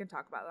big one. We can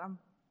talk about them.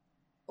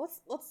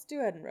 Let's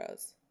do Ed and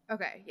Rose.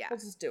 Okay, yeah.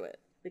 Let's just do it.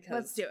 Because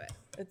let's do it.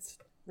 It's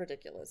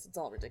ridiculous. It's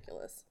all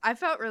ridiculous. I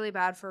felt really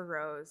bad for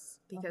Rose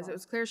because it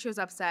was clear she was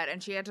upset,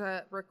 and she had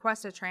to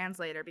request a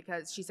translator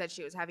because she said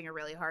she was having a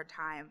really hard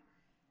time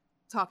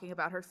talking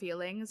about her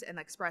feelings and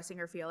expressing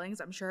her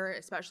feelings, I'm sure,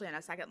 especially in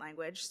a second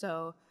language.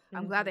 So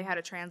I'm glad they had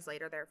a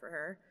translator there for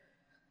her.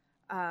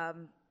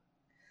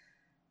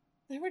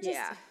 They were just...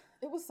 Yeah.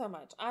 It was so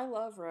much. I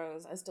love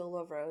Rose. I still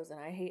love Rose, and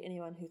I hate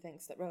anyone who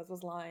thinks that Rose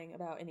was lying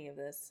about any of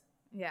this.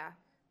 Yeah.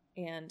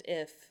 And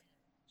if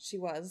she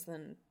was,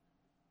 then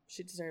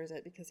she deserves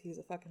it because he's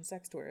a fucking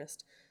sex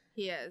tourist.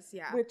 He is,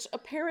 yeah. Which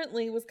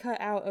apparently was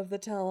cut out of the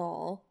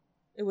tell-all.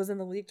 It was in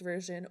the leaked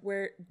version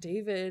where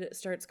David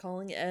starts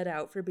calling Ed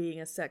out for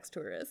being a sex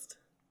tourist.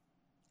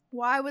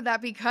 Why would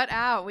that be cut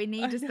out?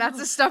 That's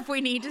the stuff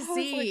we need to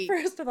see.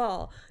 Like, first of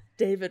all,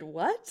 David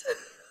what?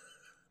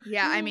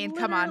 Yeah, I mean,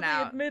 come on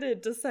now.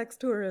 Admitted to sex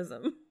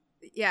tourism.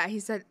 Yeah, he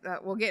said,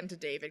 we'll get into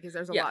David because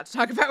there's a lot to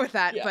talk about with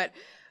that. Yeah. But,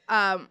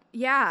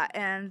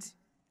 and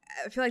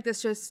I feel like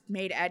this just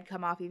made Ed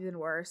come off even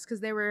worse because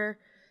they were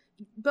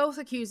both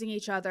accusing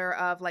each other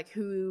of, like,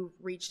 who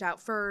reached out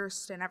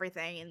first and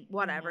everything and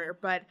whatever.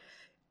 But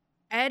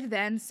Ed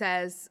then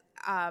says,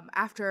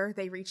 after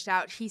they reached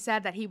out, he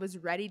said that he was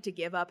ready to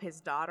give up his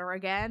daughter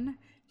again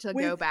to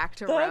go back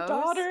to Rose. The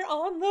daughter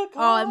on the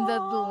call. On the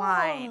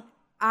line.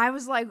 I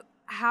was like,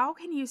 how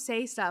can you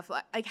say stuff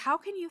like how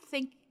can you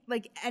think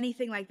like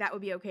anything like that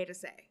would be okay to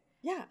say?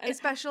 Yeah,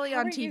 especially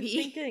on TV.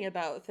 You thinking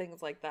about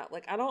things like that,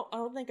 like I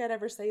don't think I'd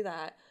ever say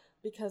that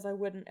because I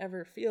wouldn't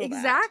ever feel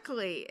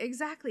exactly.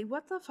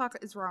 What the fuck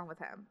is wrong with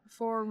him?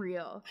 For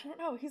real, I don't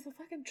know. He's a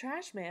fucking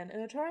trash man in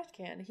a trash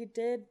can. He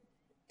did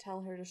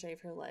tell her to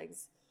shave her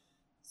legs,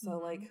 so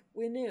like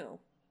we knew.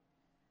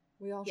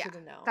 We all should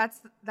have known.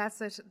 That's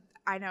such.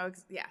 I know.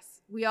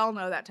 Yes, we all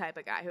know that type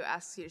of guy who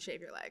asks you to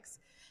shave your legs,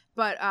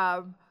 but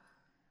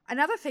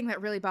Another thing that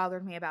really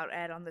bothered me about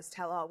Ed on this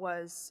tell-all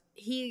was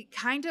he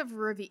kind of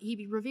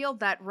he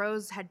revealed that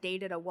Rose had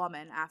dated a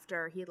woman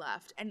after he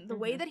left, and the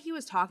way that he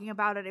was talking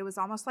about it, it was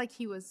almost like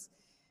he was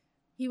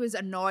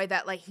annoyed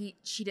that like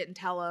she didn't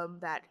tell him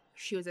that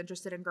she was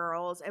interested in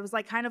girls. It was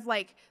like kind of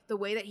like the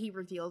way that he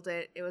revealed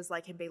it. It was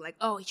like him being like,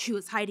 "Oh, she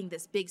was hiding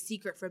this big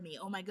secret from me.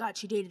 Oh my God,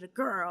 she dated a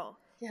girl."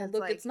 Yeah,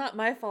 look, like, it's not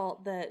my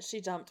fault that she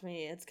dumped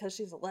me. It's because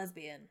she's a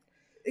lesbian.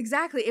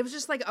 Exactly. It was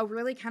just like a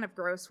really kind of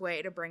gross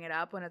way to bring it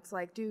up when it's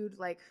like, dude,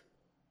 like,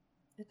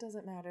 it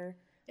doesn't matter.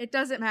 It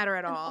doesn't matter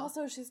at all.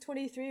 Also, she's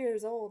 23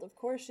 years old. Of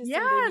course she's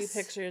sending you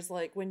pictures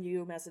like when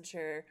you message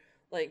her,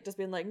 like just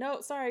being like,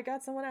 no, sorry,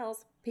 got someone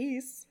else.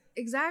 Peace.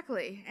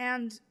 Exactly.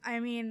 And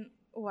I mean,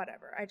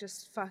 whatever. I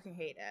just fucking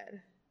hate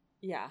Ed.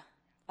 Yeah.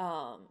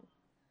 I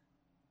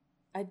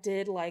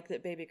did like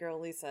that baby girl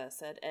Lisa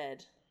said,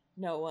 Ed,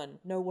 no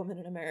woman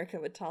in America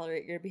would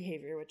tolerate your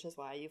behavior, which is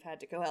why you've had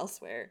to go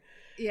elsewhere.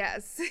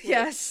 Yes. Like,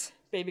 yes.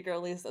 Baby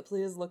girl Lisa,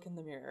 please look in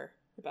the mirror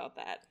about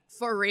that.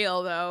 For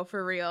real, though.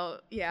 For real.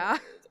 Yeah.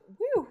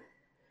 Woo.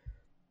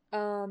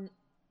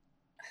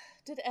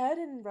 Did Ed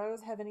and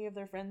Rose have any of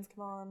their friends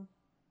come on?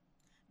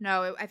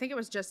 No, I think it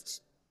was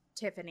just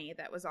Tiffany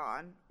that was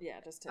on. Yeah,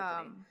 just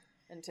Tiffany.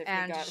 And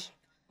Tiffany got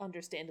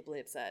understandably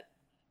upset.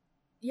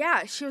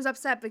 Yeah, she was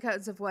upset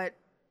because of what,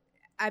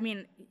 I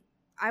mean,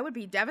 I would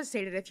be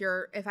devastated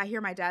if I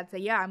hear my dad say,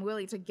 yeah, I'm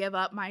willing to give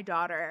up my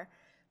daughter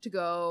to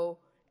go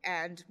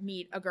and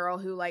meet a girl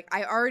who, like,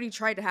 I already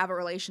tried to have a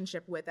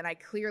relationship with and I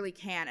clearly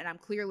can't, and I'm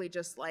clearly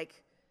just,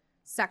 like,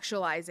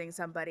 sexualizing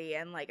somebody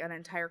and, like, an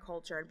entire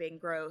culture and being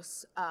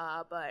gross,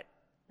 but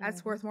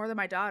that's worth more than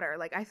my daughter.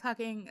 Like,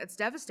 it's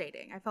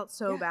devastating. I felt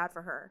so bad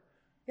for her.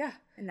 Yeah.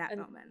 In that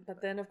moment.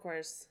 But then, of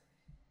course,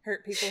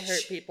 hurt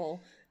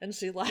people, and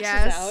she lashes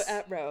out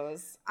at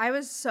Rose. I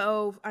was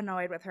so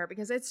annoyed with her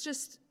because it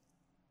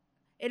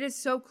is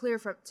so clear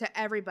to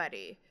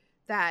everybody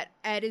that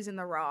Ed is in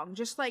the wrong.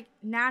 Just, like,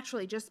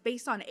 naturally, just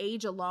based on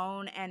age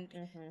alone and,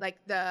 like,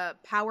 the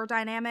power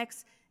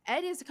dynamics,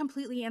 Ed is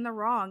completely in the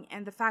wrong.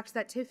 And the fact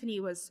that Tiffany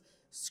was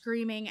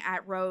screaming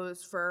at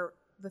Rose for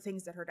the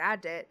things that her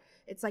dad did,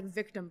 it's like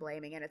victim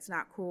blaming, and it's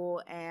not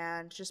cool.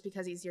 And just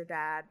because he's your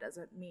dad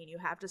doesn't mean you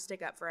have to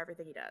stick up for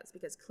everything he does,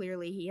 because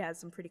clearly he has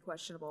some pretty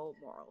questionable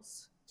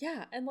morals.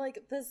 Yeah, and like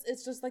this,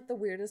 it's just like the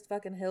weirdest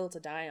fucking hill to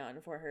die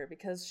on for her,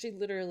 because she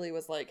literally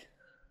was like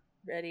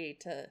ready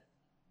to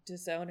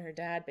disown her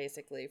dad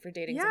basically for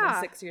dating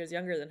someone 6 years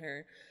younger than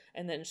her,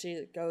 and then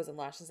she goes and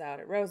lashes out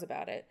at Rose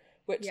about it.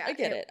 Which, I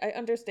get it. I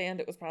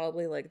understand it was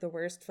probably, like, the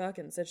worst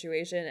fucking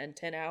situation and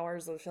 10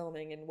 hours of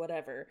filming and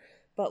whatever.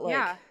 But,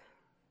 like,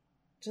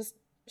 just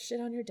shit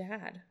on your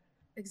dad.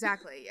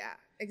 Exactly, yeah.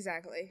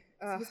 Exactly.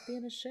 He's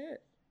being a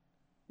shit.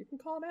 You can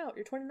call him out.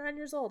 You're 29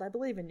 years old. I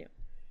believe in you.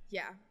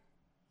 Yeah.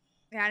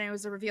 Yeah, and it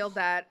was revealed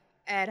that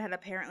Ed had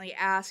apparently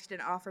asked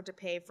and offered to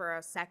pay for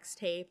a sex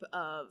tape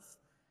of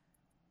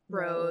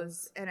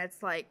Rose. And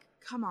it's like,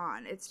 come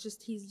on. It's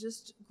just, he's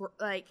just,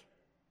 like,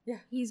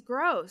 he's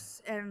gross.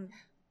 And...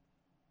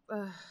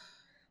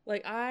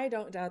 like, I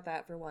don't doubt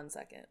that for 1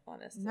 second,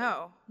 honestly.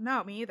 No,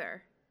 me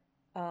either.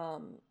 I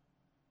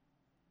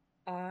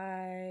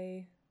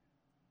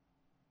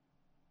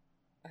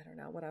don't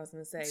know what I was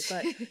gonna say,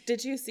 but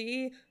did you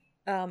see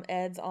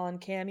Ed's on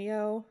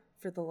Cameo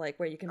for the, like,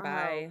 where you can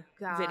buy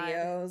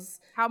videos?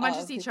 How much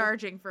is he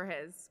charging for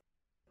his?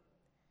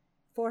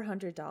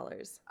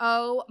 $400.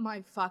 Oh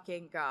my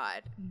fucking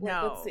God.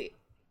 No. Let's see.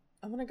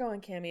 I'm gonna go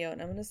on Cameo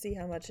and I'm gonna see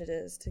how much it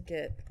is to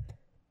get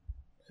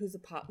who's a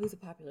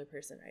popular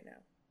person right now.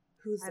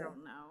 I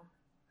don't know.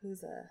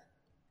 Who's a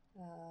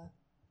God,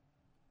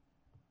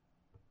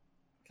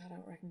 I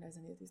don't recognize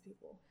any of these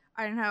people.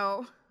 I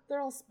know. They're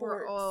all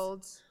sports. We're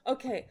old.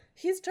 Okay,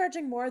 he's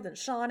charging more than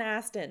Sean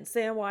Astin,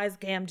 Samwise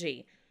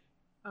Gamgee.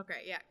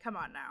 Okay, yeah, come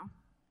on now.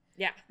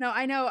 Yeah. No,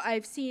 I know.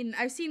 I've seen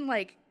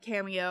like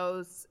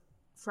cameos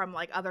from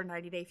like other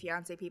 90 Day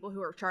Fiancé people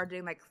who are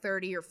charging like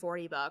 $30 or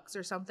 $40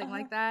 or something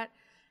like that.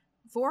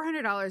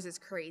 $400 is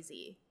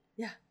crazy.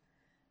 Yeah.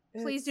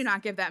 Please do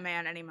not give that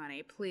man any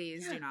money.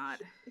 Please do not.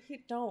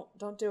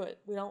 Don't do it.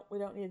 We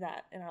don't need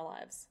that in our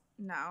lives.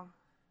 No.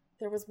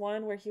 There was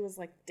one where he was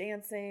like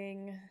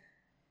dancing.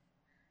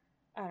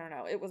 I don't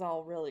know. It was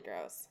all really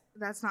gross.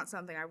 That's not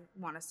something I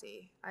want to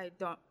see. I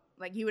don't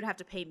like. You would have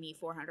to pay me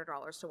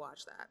 $400 to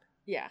watch that.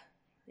 Yeah.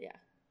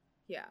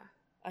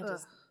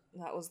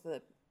 That was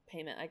the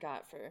payment I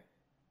got for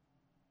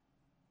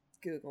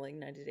Googling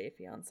 90 Day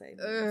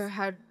Fiancé.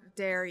 How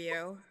dare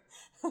you?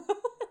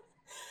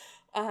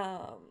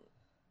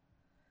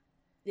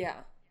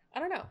 Yeah, I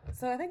don't know.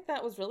 So I think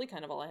that was really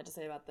kind of all I had to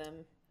say about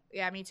them.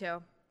 Yeah, me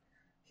too.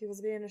 He was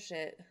being a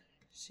shit.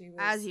 She was,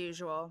 as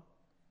usual.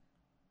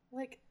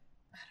 Like,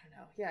 I don't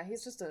know. Yeah,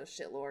 he's just a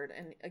shitlord.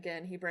 And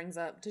again, he brings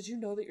up, did you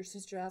know that your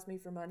sister asked me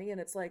for money?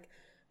 And it's like,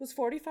 it was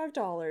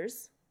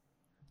 $45.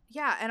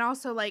 Yeah, and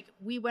also, like,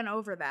 we went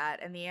over that,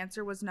 and the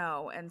answer was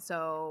no. And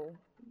so,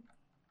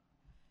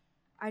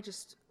 and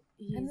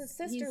the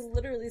sister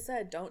literally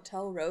said, don't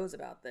tell Rose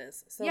about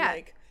this. So,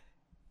 like...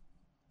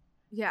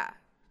 Yeah.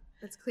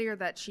 It's clear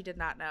that she did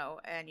not know,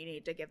 and you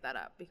need to give that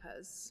up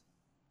because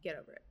get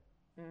over it.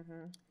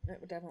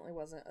 It definitely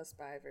wasn't a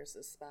spy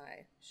versus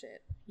spy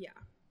shit. Yeah.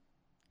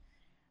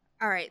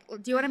 All right. Well,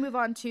 do you want to move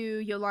on to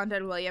Yolanda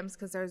and Williams?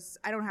 Because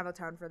I don't have a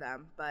ton for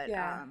them, but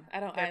yeah, I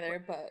don't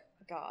either. But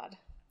God,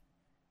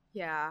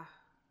 yeah,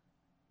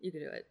 you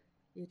could do it.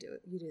 You do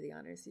it. You do the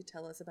honors. You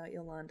tell us about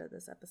Yolanda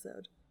this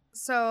episode.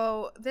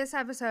 So this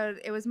episode,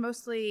 it was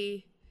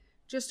mostly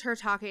just her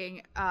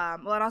talking.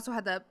 Well, it also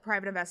had the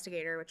private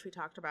investigator, which we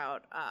talked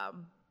about.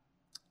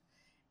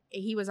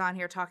 He was on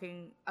here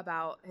talking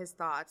about his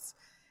thoughts,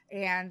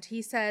 and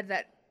he said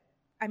that,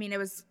 I mean, it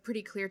was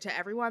pretty clear to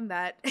everyone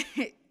that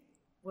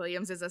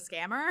Williams is a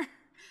scammer.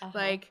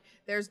 Like,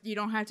 you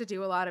don't have to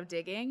do a lot of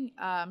digging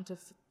to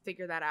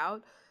figure that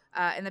out.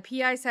 And the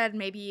PI said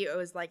maybe it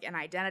was like an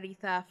identity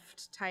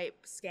theft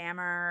type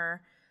scammer,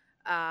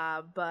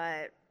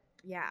 but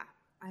yeah,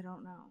 I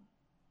don't know.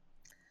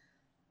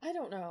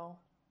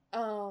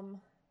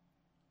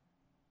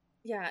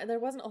 Yeah, there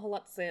wasn't a whole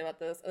lot to say about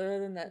this other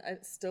than that I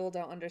still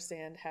don't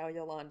understand how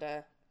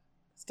Yolanda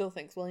still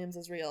thinks Williams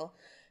is real.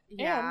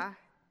 Yeah. And,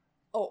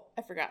 oh,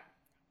 I forgot.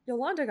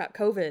 Yolanda got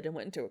COVID and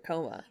went into a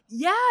coma.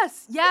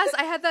 Yes,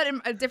 I had that in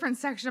a different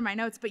section of my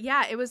notes. But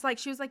yeah, it was like,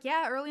 she was like,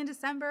 yeah, early in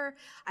December,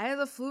 I had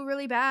the flu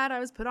really bad. I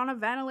was put on a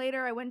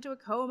ventilator. I went into a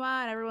coma.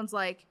 And everyone's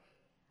like,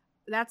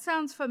 that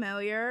sounds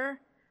familiar.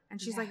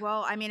 And she's like,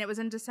 well, I mean, it was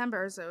in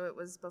December, so it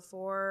was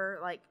before,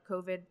 like,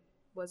 COVID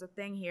was a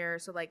thing here.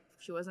 So, like,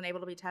 she wasn't able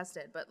to be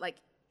tested. But, like,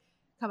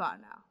 come on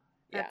now.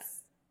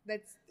 That's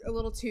a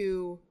little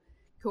too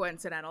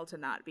coincidental to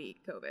not be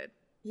COVID.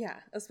 Yeah,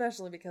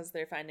 especially because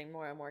they're finding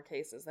more and more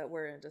cases that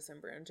were in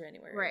December and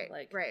January.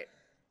 Right.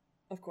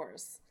 Of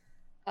course.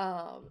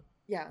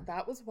 Yeah,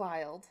 that was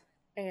wild.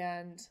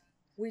 And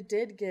we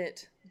did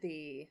get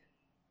the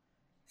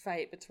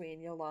fight between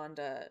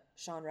Yolanda,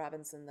 Sean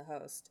Robinson, the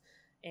host,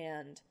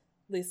 and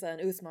Lisa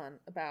and Usman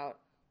about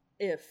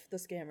if the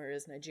scammer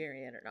is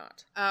Nigerian or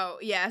not. Oh,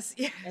 yes.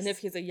 And if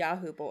he's a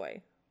Yahoo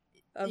boy.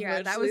 Of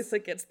which Lisa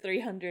gets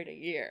 $300 a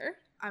year.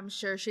 I'm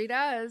sure she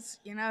does.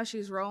 You know,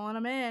 she's rolling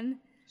them in.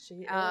 She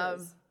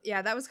is.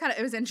 Yeah, that was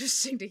it was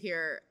interesting to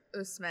hear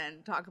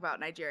Usman talk about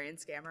Nigerian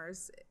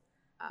scammers.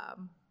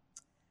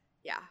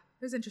 Yeah,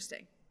 it was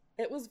interesting.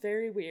 It was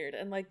very weird.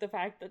 And, like, the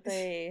fact that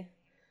they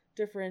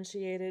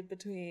differentiated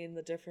between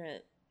the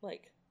different,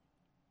 like,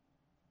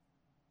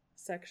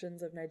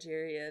 sections of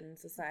Nigerian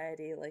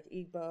society, like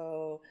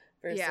Igbo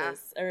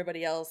versus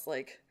everybody else,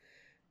 like,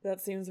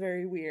 that seems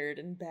very weird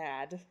and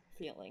bad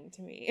feeling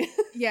to me.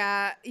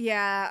 yeah,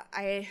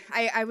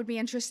 I would be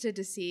interested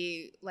to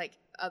see, like,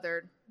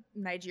 other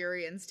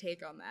Nigerians'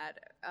 take on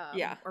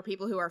that. Or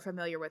people who are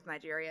familiar with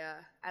Nigeria,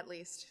 at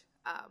least.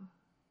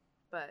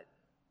 But,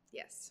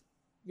 yes.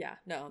 Yeah,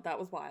 no, that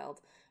was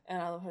wild.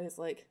 And I was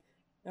like,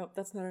 nope,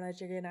 that's not a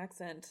Nigerian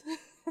accent.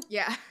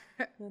 Yeah.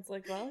 And it's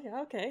like, well,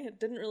 yeah, okay. It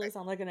didn't really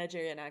sound like a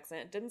Nigerian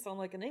accent. It didn't sound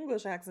like an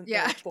English accent,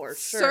 for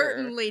sure.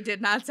 Certainly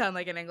did not sound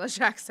like an English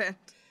accent.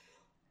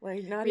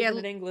 Like, not even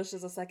an English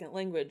as a second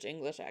language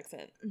English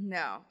accent.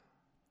 No.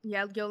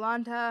 Yeah,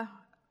 Yolanda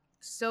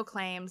still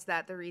claims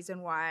that the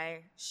reason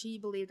why she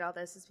believed all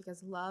this is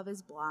because love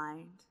is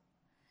blind.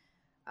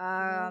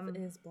 Love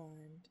is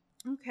blind.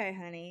 Okay,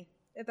 honey.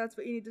 If that's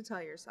what you need to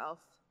tell yourself.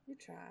 You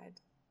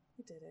tried.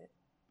 You did it.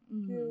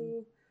 Mm-hmm.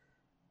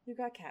 You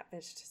got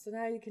catfished. So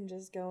now you can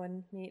just go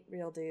and meet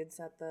real dudes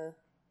at the,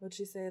 what'd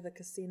she say, the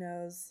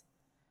casinos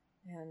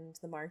and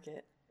the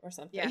market or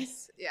something.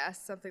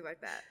 Yes, something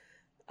like that.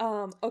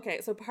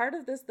 Okay, so part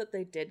of this that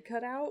they did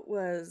cut out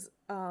was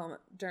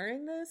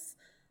during this,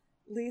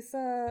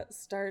 Lisa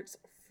starts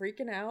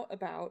freaking out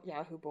about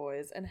Yahoo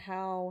Boys and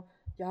how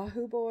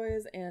Yahoo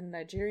Boys and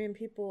Nigerian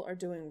people are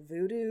doing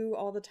voodoo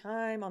all the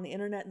time on the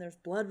internet, and there's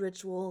blood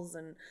rituals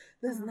and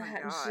this and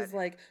that. And she's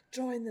like,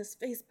 join this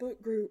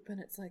Facebook group, and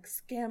it's like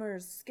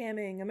scammers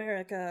scamming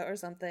America or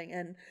something.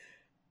 And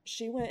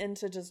she went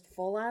into just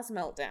full ass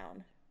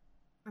meltdown.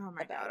 Oh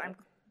my God.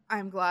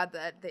 I'm glad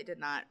that they did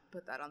not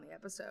put that on the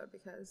episode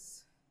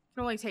because it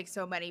can only take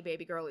so many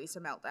baby girl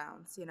Lisa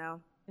meltdowns, you know?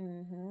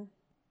 Mm-hmm.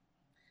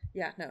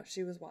 Yeah, no,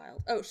 she was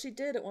wild. Oh, she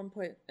did at one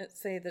point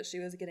say that she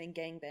was getting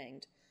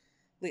gangbanged,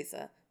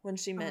 Lisa, when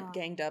she meant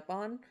ganged up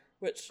on,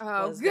 which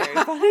was very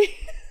funny.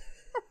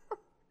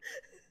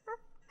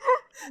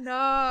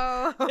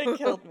 No. It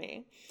killed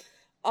me.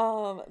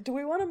 Do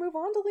we want to move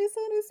on to Lisa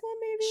and Usman,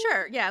 maybe?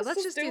 Sure, yeah,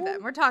 let's just do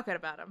that. We're talking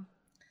about them.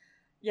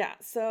 Yeah,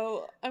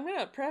 so I'm going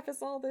to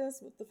preface all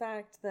this with the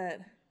fact that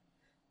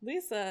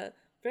Lisa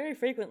very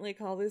frequently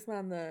calls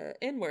Usman the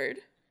N-word,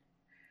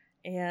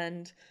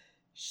 and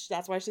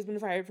that's why she's been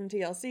fired from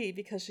TLC,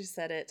 because she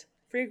said it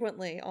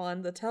frequently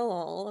on the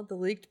tell-all, the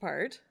leaked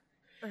part.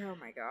 Oh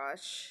my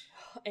gosh.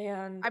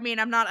 And I mean,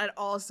 I'm not at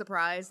all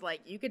surprised.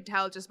 Like, you could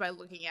tell just by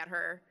looking at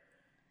her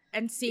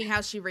and seeing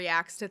how she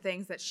reacts to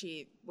things that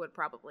she would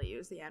probably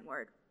use the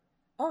N-word.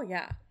 Oh,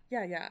 yeah.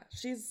 Yeah.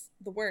 She's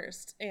the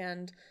worst.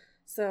 And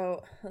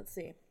so, let's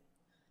see.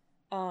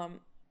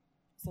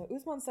 So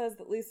Usman says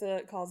that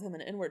Lisa calls him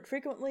an N-word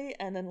frequently,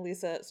 and then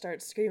Lisa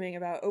starts screaming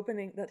about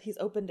that he's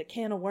opened a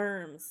can of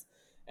worms,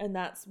 and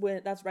that's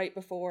right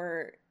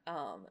before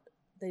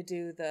they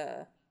do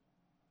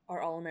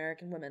Are All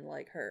American Women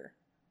Like Her?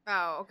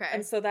 Oh, okay.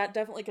 And so that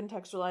definitely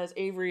contextualized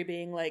Avery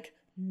being like,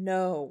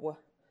 no,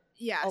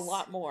 yes, a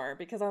lot more,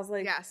 because I was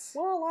like, yes,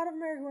 well, a lot of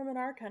American women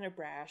are kind of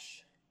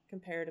brash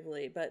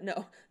comparatively, but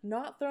no,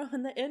 not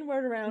throwing the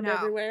N-word around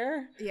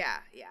everywhere. Yeah.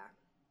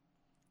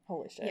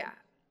 Holy shit. Yeah.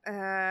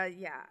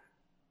 Yeah.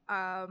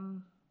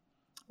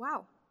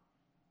 Wow.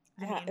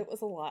 Yeah, it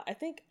was a lot. I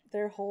think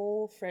their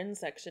whole friend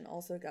section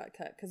also got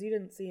cut because you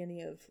didn't see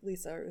any of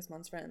Lisa or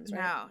Usman's friends,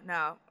 right?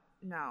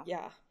 No.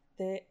 Yeah,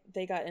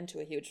 they got into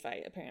a huge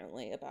fight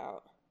apparently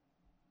about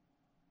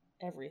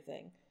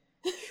everything.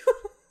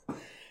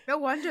 No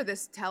wonder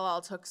this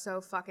tell-all took so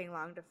fucking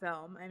long to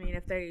film. I mean,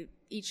 if they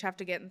each have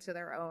to get into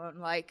their own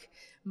like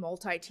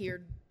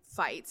multi-tiered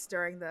fights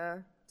during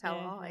the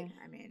tell-all, I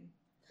mean,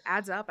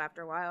 adds up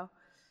after a while.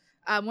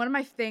 One of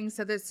my things,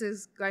 so this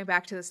is going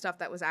back to the stuff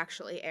that was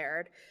actually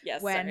aired.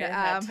 Yes, when sorry, I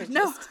had to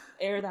just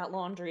air that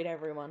laundry to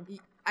everyone.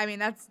 I mean,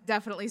 that's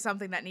definitely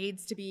something that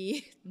needs to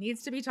be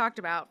talked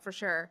about for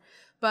sure.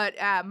 But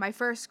my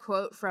first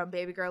quote from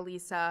Baby Girl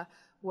Lisa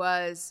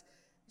was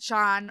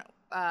Sean,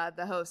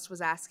 the host,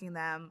 was asking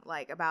them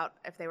like about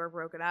if they were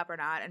broken up or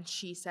not, and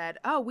she said,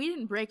 "Oh, we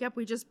didn't break up.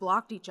 We just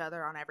blocked each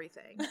other on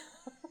everything."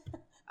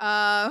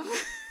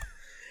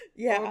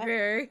 Yeah.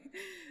 Okay.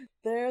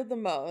 They're the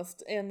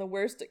most and the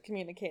worst at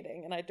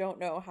communicating, and I don't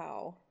know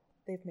how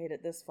they've made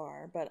it this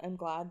far, but I'm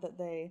glad that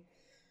they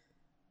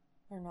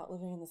are not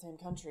living in the same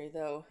country,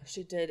 though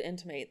she did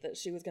intimate that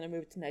she was going to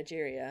move to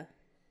Nigeria.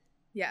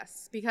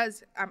 Yes,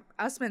 because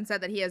Usman said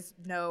that he has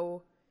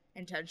no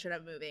intention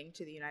of moving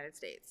to the United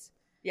States.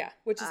 Yeah,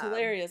 which is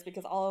hilarious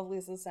because all of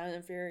Lisa's sound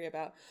and fury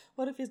about,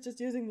 what if he's just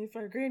using me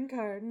for a green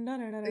card? No.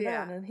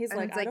 And he's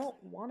like, I don't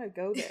want to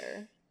go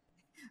there.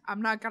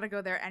 I'm not going to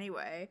go there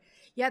anyway.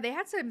 Yeah, they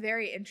had some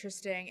very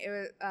interesting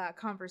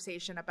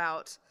conversation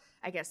about,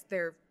 I guess,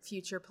 their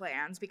future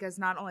plans, because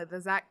not only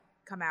does that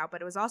come out,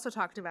 but it was also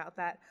talked about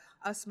that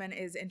Usman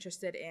is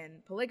interested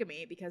in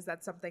polygamy because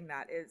that's something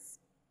that is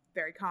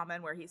very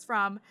common where he's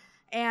from.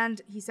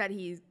 And he said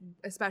he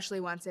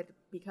especially wants it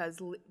because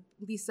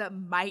Lisa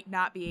might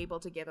not be able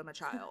to give him a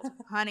child.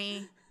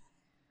 Honey.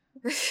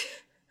 I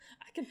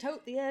can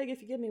tote the egg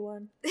if you give me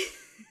one.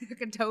 I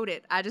can tote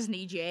it. I just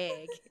need your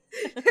egg.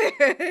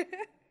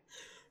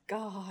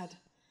 God.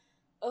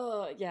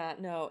 Yeah,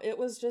 no, it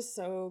was just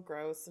so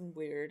gross and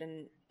weird,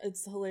 and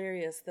it's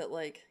hilarious that,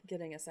 like,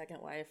 getting a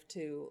second wife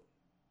to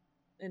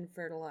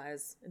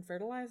infertilize,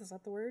 is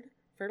that the word?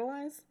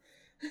 Fertilize,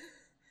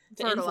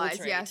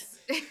 yes.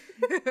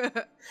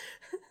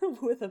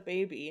 With a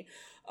baby.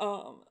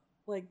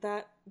 Like,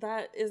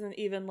 that isn't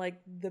even, like,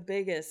 the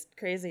biggest,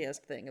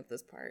 craziest thing of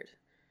this part.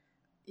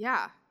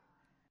 Yeah.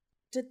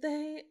 Did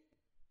they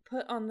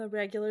put on the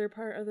regular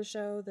part of the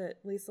show that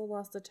Lisa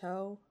lost a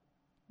toe?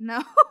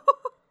 No.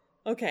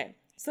 Okay,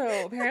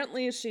 so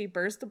apparently she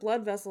burst a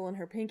blood vessel in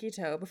her pinky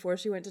toe before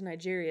she went to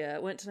Nigeria,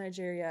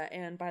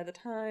 and by the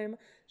time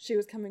she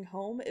was coming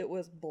home, it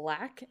was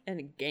black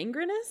and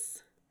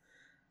gangrenous.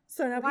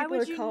 So now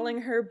people are calling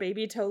her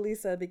Baby Toe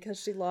Lisa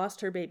because she lost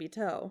her baby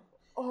toe.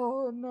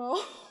 Oh,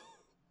 no.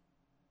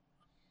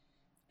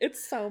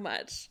 It's so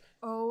much.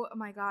 Oh,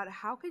 my God.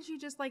 How could you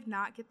just, like,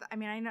 not get I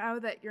mean, I know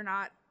that you're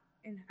not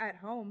at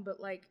home, but,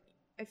 like,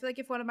 I feel like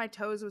if one of my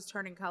toes was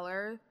turning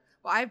color...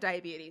 Well, I have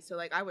diabetes, so,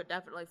 like, I would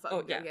definitely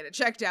go get it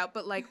checked out.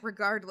 But, like,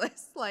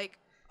 regardless, like,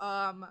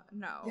 no.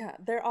 Yeah,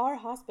 there are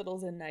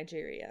hospitals in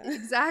Nigeria.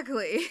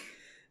 Exactly.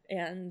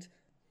 And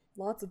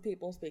lots of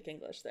people speak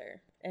English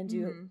there. And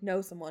you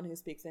know someone who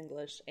speaks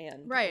English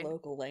and the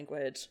local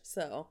language.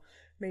 So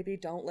maybe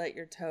don't let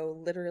your toe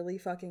literally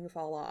fucking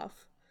fall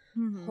off.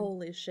 Mm-hmm.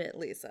 Holy shit,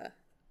 Lisa.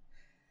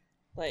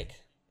 Like.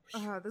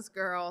 Oh, this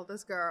girl.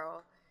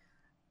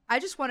 I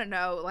just want to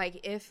know,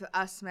 like, if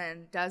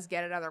Usman does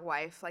get another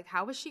wife, like,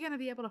 how is she going to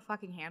be able to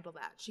fucking handle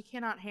that? She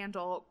cannot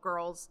handle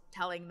girls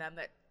telling him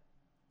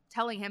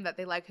that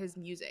they like his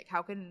music.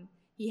 How can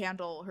he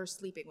handle him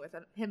sleeping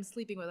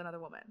with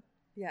another woman?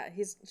 Yeah,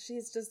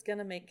 she's just going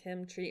to make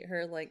him treat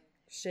her like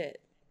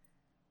shit.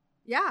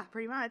 Yeah,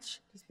 pretty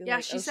much. Just be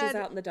like, she's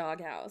out in the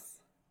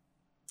doghouse.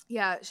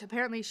 Yeah, she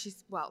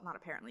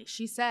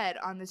said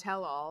on the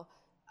tell-all,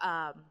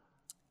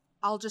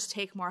 I'll just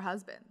take more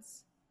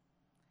husbands.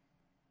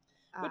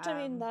 Which, I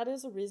mean, that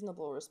is a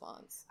reasonable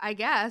response. I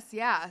guess,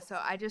 yeah. So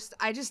I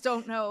just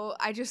don't know.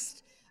 I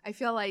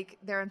feel like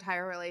their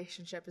entire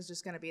relationship is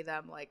just going to be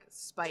them, like,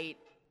 spite.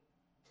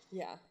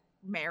 Yeah.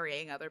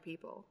 Marrying other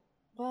people.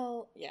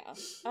 Well, yeah.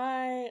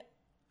 I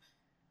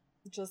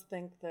just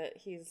think that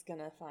he's going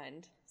to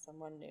find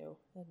someone new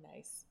and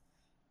nice.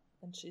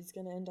 And she's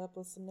going to end up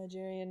with some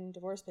Nigerian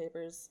divorce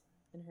papers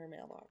in her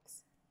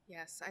mailbox.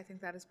 Yes, I think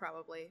that is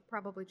probably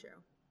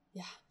true.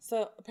 Yeah,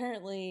 so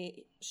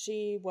apparently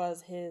she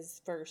was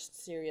his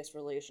first serious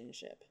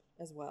relationship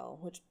as well,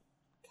 which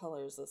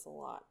colors this a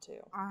lot too.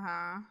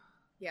 Uh-huh.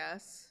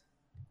 Yes.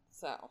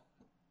 So,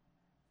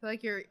 feel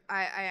like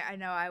I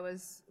know I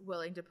was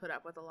willing to put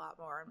up with a lot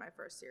more in my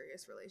first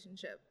serious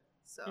relationship.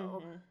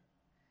 So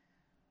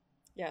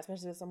yeah,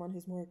 especially with someone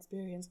who's more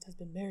experienced, has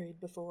been married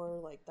before,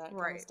 like that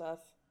kind of stuff.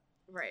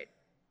 Right.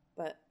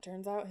 But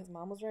turns out his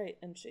mom was right,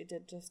 and she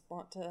did just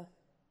want to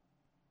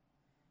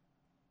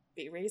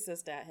be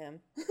racist at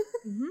him.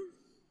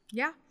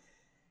 Yeah.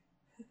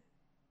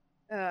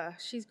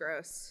 She's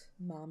gross.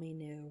 Mommy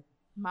knew.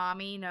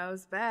 Mommy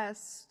knows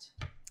best.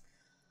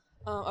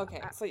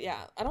 Okay, so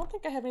yeah, I don't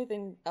think I have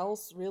anything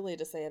else really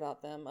to say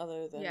about them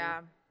other than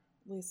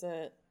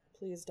Lisa,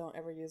 please don't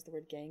ever use the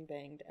word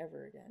gangbanged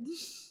ever again.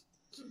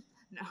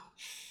 No.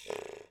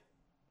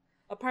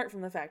 Apart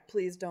from the fact,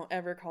 please don't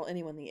ever call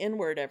anyone the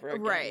N-word ever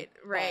again.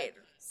 Right.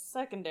 But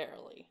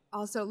secondarily.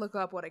 Also look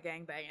up what a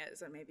gangbang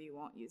is, and maybe you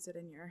won't use it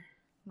in your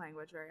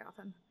language very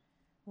often.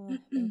 I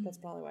think that's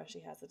probably why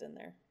she has it in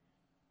there.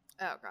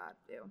 Oh, God,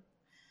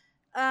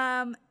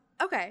 ew.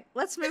 Okay,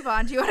 let's move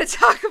on. Do you want to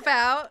talk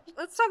about...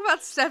 Let's talk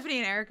about Stephanie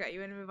and Erica. You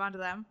want to move on to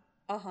them?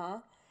 Uh-huh.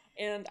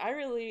 And I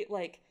really,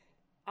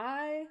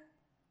 I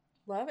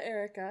love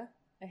Erica.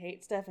 I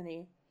hate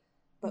Stephanie.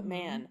 But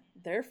man,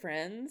 their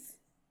friends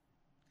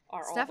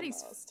are Stephanie's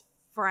all the most.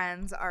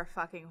 Friends are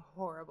fucking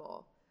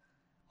horrible.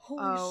 Holy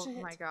shit.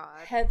 Oh my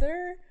God.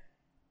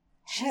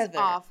 She's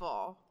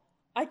awful.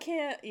 I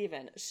can't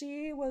even.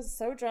 She was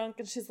so drunk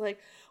and she's like,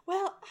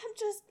 well, I'm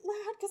just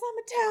loud because I'm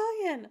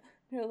Italian.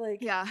 You're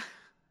like... Yeah.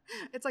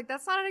 It's like,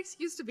 that's not an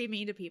excuse to be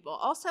mean to people.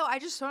 Also, I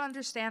just don't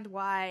understand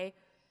why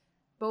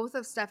both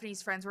of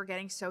Stephanie's friends were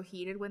getting so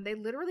heated when they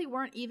literally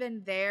weren't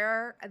even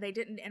there and they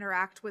didn't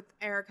interact with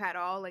Erica at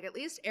all. Like, at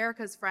least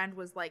Erica's friend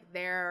was, like,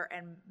 there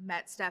and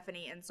met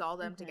Stephanie and saw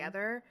them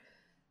together.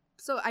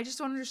 So I just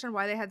don't understand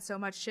why they had so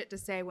much shit to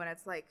say when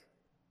it's like,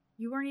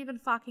 you weren't even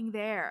fucking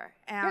there.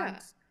 And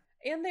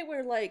and they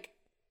were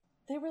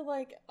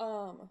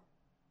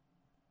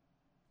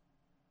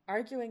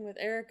arguing with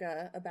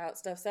Erica about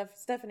stuff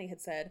Stephanie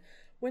had said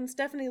when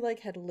Stephanie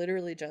had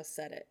literally just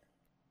said it.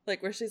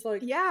 Where she's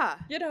like,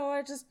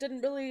 I just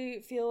didn't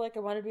really feel like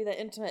I wanted to be that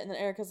intimate. And then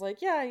Erica's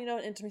like,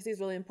 intimacy is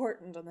really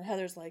important. And then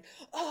Heather's like,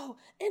 oh,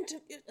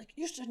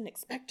 you shouldn't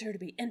expect her to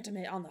be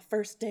intimate on the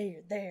first day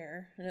you're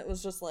there. And it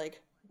was just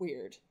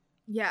weird.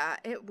 Yeah,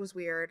 it was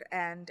weird.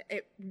 And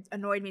it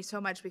annoyed me so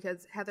much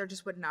because Heather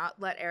just would not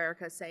let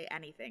Erica say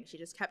anything. She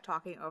just kept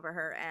talking over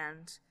her.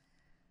 And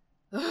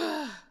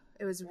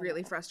it was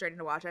really frustrating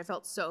to watch. I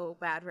felt so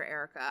bad for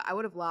Erica. I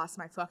would have lost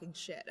my fucking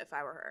shit if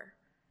I were her.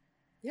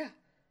 Yeah.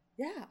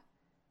 Yeah.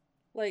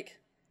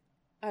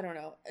 I don't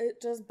know.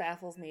 It just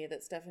baffles me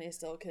that Stephanie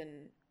still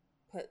can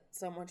put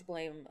so much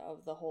blame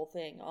of the whole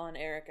thing on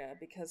Erica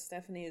because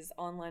Stephanie's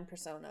online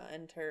persona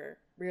and her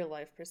real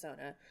life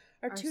persona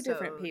are two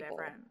different people.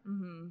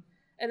 And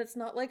it's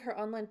not like her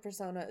online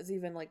persona is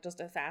even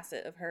just a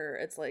facet of her.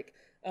 It's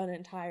an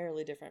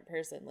entirely different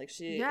person.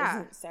 She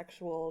isn't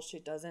sexual. She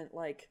doesn't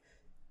like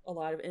a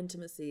lot of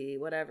intimacy,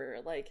 whatever.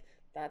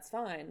 That's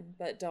fine,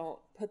 but don't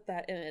put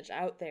that image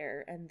out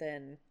there and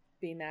then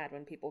be mad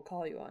when people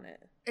call you on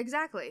it.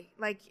 Exactly.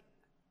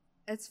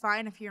 It's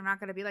fine if you're not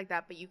going to be like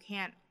that, but you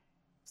can't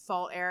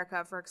fault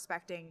Erica for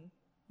expecting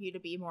you to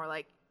be more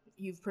like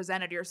you've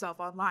presented yourself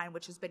online,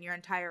 which has been your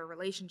entire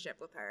relationship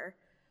with her.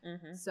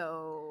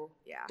 So,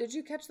 yeah. Did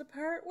you catch the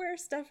part where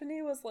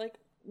Stephanie was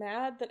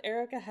mad that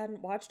Erica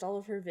hadn't watched all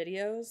of her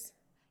videos?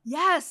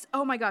 Yes!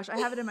 Oh my gosh, I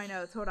have it in my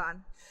notes. Hold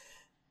on.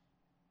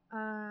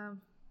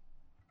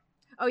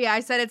 Oh yeah,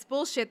 I said it's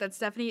bullshit that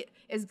Stephanie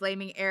is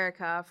blaming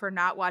Erica for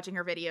not watching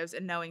her videos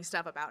and knowing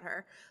stuff about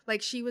her.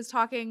 She was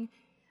talking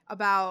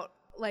about,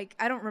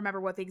 I don't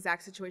remember what the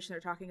exact situation they're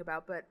talking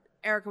about, but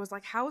Erica was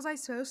like, how was I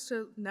supposed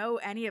to know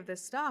any of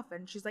this stuff?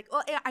 And she's like,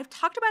 well, I've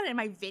talked about it in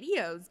my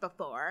videos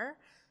before.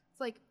 It's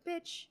like,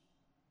 bitch.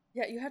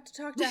 Yeah, you have to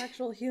talk to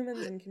actual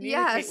humans and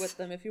communicate with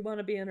them if you want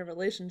to be in a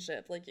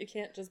relationship. You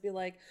can't just be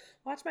like,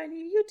 watch my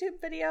new YouTube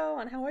video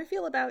on how I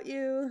feel about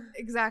you.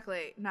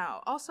 Exactly.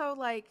 No. Also,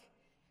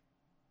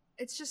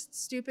 it's just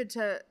stupid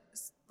to,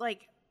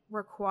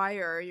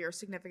 require your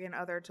significant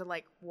other to,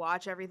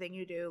 watch everything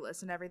you do,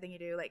 listen to everything you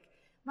do.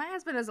 My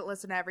husband doesn't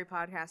listen to every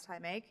podcast I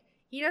make.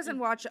 He doesn't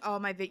watch all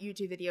my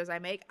YouTube videos I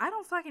make. I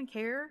don't fucking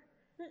care.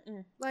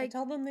 I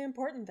tell them the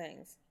important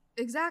things.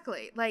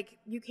 Exactly.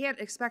 You can't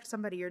expect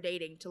somebody you're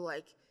dating to,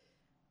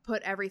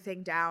 put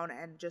everything down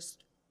and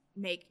just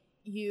make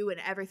you and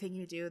everything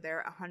you do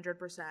their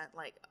 100%,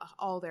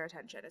 all their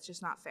attention. It's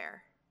just not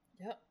fair.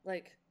 Yep.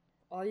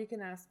 All you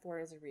can ask for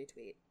is a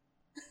retweet.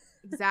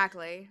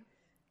 Exactly.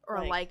 Or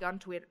a like on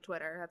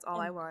Twitter. That's all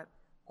I want.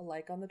 A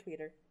like on the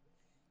tweeter.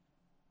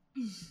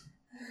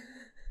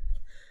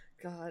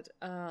 God.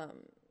 I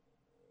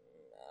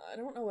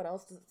don't know what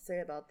else to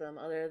say about them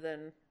other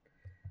than,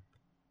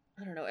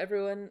 I don't know,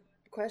 everyone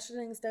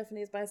questioning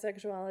Stephanie's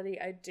bisexuality.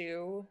 I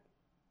do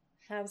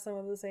have some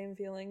of the same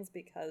feelings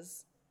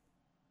because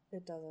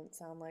it doesn't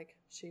sound like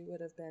she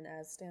would have been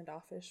as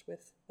standoffish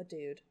with a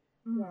dude.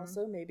 Who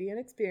also maybe an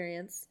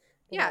experience.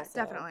 Yeah,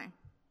 definitely.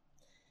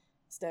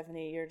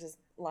 Stephanie, you're just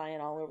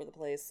lying all over the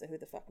place, so who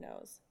the fuck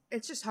knows?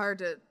 it's just hard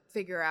to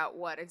figure out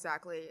what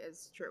exactly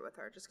is true with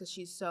her, just because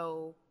she's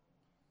so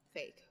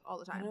fake all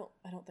the time.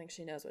 I don't think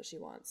she knows what she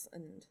wants,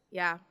 and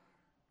yeah,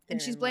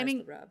 and she's blaming.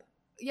 The rub.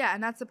 Yeah,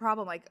 and that's the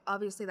problem. Like,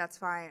 obviously, that's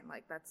fine.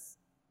 Like, that's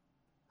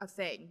a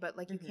thing, but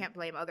like, you can't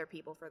blame other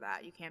people for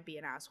that. You can't be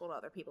an asshole to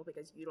other people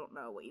because you don't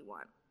know what you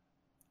want.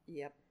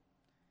 Yep.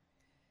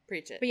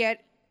 Preach it. But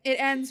yet, it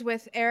ends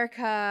with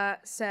Erica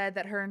said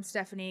that her and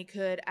Stephanie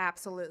could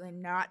absolutely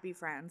not be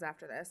friends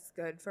after this.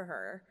 Good for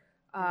her.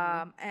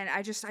 And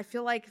I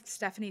feel like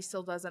Stephanie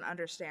still doesn't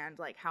understand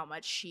like how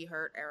much she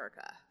hurt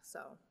Erica.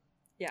 So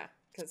yeah,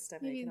 because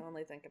Stephanie can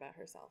only think about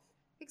herself.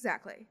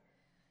 Exactly.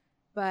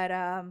 But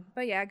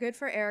yeah, good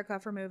for Erica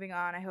for moving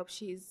on. I hope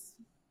she's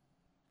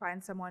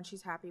finds someone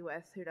she's happy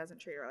with who doesn't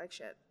treat her like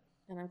shit.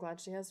 And I'm glad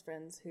she has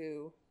friends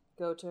who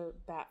go to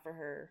bat for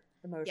her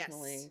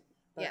emotionally,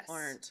 but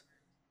aren't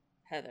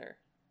Heather.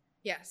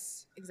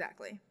 Yes,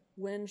 exactly.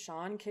 When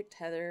Sean kicked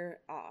Heather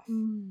off.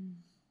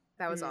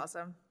 That was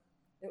awesome.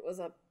 It was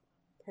a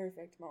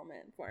perfect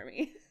moment for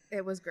me.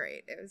 It was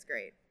great. It was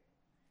great.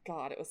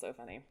 God, it was so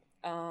funny.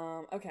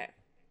 Okay.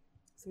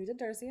 So we did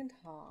Darcy and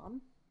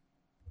Tom.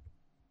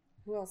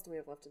 Who else do we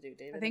have left to do?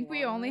 David. I think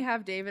we only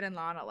have David and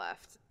Lana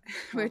left,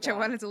 which I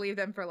wanted to leave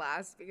them for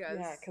last because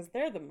because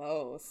they're the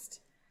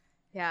most.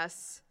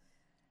 Yes.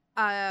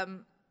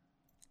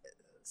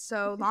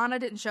 So Lana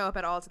didn't show up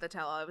at all to the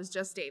tell. It was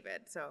just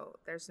David. So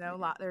there's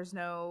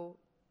no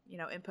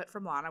input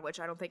from Lana, which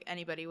I don't think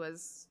anybody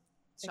was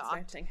shocked.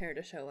 Expecting her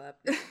to show up.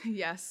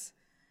 Yes.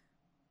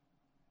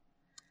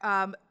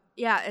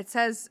 Yeah, it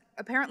says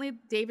apparently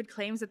David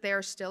claims that they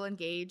are still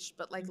engaged,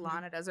 but like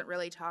Lana doesn't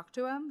really talk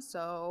to him.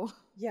 So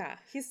yeah,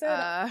 he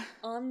said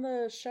on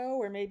the show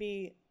or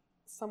maybe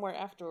somewhere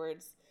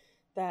afterwards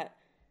that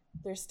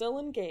they're still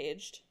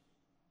engaged,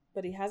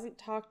 but he hasn't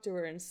talked to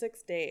her in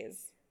 6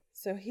 days.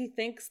 So he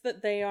thinks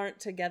that they aren't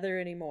together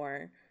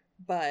anymore,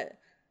 but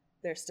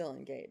they're still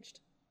engaged.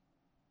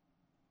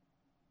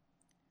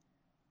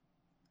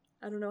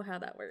 I don't know how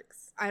that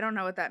works. I don't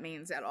know what that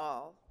means at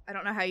all. I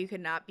don't know how you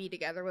could not be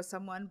together with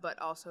someone but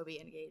also be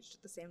engaged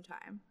at the same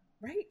time.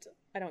 Right?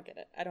 I don't get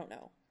it. I don't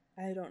know.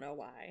 I don't know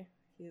why.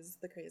 He's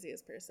the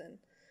craziest person.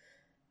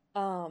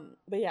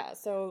 But yeah,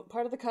 so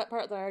part of the cut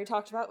part that I already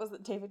talked about was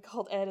that David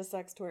called Ed a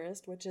sex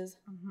tourist, which is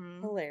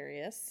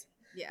hilarious.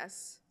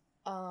 Yes.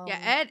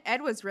 Yeah,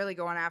 Ed was really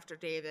going after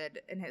David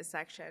in his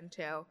section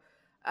too.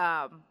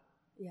 Yeah,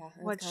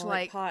 which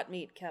like pot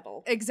meat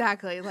kettle.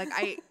 Exactly. Like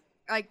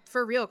like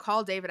for real,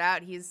 call David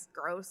out. He's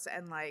gross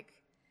and like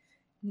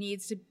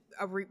needs to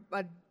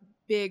a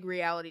big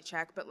reality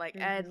check. But like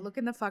Ed, look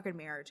in the fucking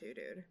mirror too,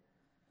 dude.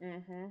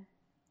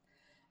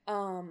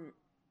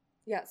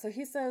 Yeah. So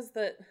he says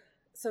that.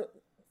 So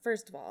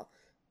first of all,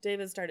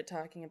 David started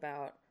talking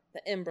about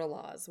the Imbra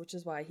laws, which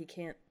is why he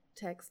can't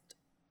text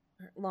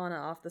Lana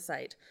off the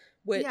site.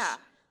 Which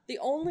the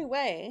only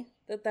way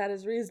that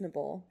is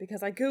reasonable,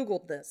 because I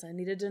Googled this, I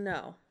needed to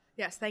know.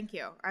 Yes, thank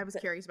you. I was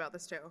curious about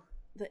this too.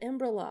 The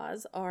Imbra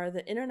laws are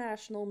the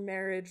International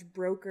Marriage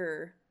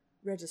Broker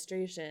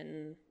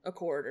Registration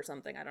Accord or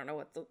something. I don't know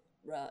what the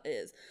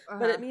is.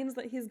 But it means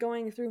that he's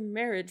going through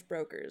marriage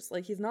brokers.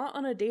 Like, he's not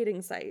on a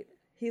dating site.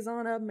 He's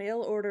on a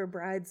mail order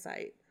bride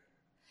site.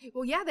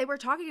 Well, yeah, they were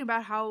talking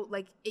about how,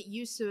 like, it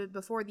used to,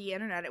 before the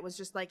internet, it was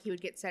just like he would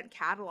get sent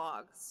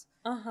catalogs.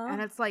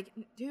 And it's like,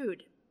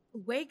 dude,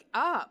 wake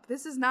up.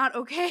 This is not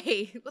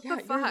okay. What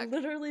the fuck?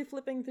 You're literally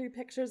flipping through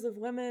pictures of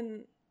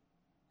women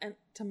and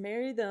to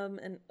marry them,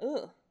 and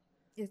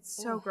it's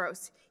so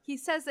gross. He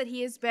says that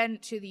he has been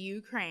to the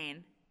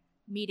Ukraine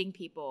meeting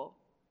people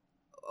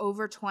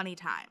over 20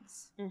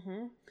 times.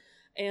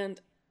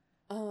 And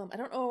I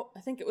don't know, I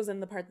think it was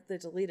in the part that they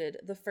deleted.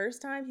 The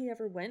first time he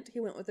ever went, he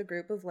went with a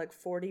group of like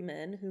 40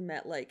 men who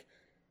met like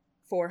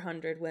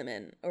 400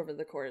 women over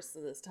the course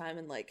of this time,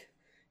 and like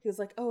he was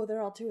like, oh,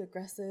 they're all too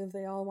aggressive,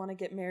 they all want to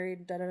get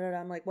married, da da da.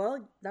 I'm like,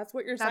 well, that's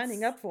what you're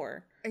signing up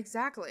for.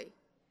 Exactly.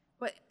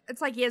 But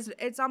it's like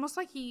it's almost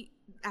like he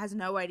has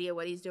no idea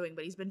what he's doing,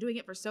 but he's been doing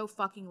it for so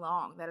fucking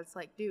long that it's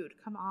like, dude,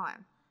 come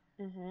on.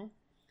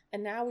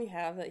 And now we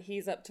have that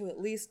he's up to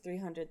at least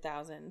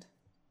 300,000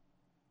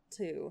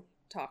 to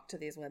talk to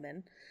these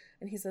women.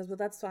 And he says, well,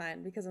 that's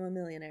fine because I'm a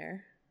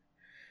millionaire.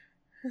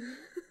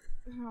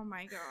 Oh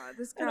my God,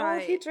 this guy. And all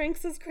he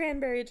drinks is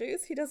cranberry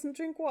juice. He doesn't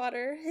drink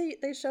water.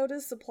 They showed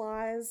his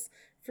supplies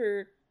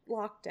for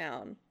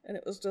lockdown, and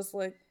it was just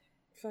like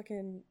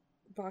fucking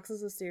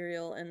boxes of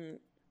cereal and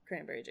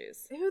cranberry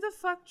juice. Who the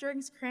fuck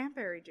drinks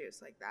cranberry juice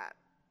like that?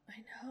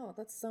 I know,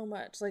 that's so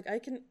much. Like, I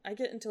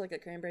get into like a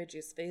cranberry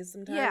juice phase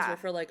sometimes where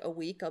for like a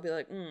week I'll be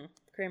like,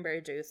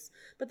 cranberry juice.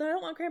 But then I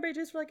don't want cranberry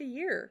juice for like a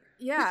year.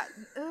 Yeah.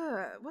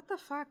 What the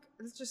fuck?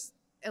 This just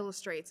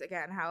illustrates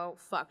again how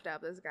fucked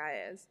up this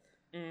guy is.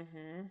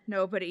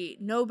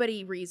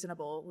 Nobody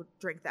reasonable would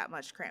drink that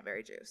much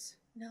cranberry juice.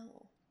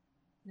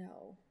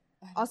 No.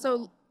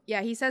 Also,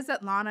 yeah, he says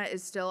that Lana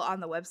is still on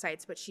the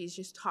websites, but she's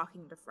just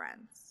talking to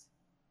friends.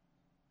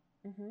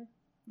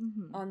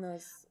 On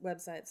those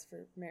websites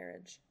for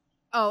marriage.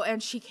 Oh,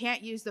 and she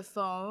can't use the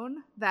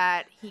phone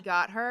that he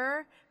got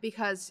her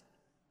because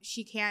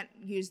she can't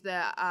use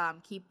the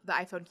the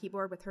iPhone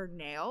keyboard with her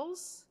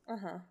nails.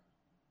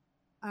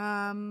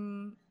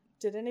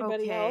 Did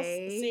anybody else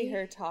see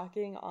her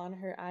talking on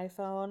her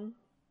iPhone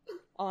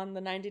on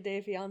the 90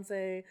 Day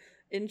Fiancé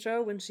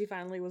intro when she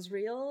finally was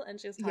real and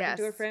she was talking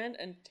to her friend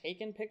and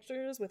taking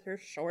pictures with her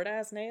short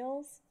ass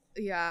nails?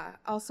 Yeah.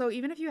 Also,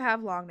 even if you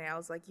have long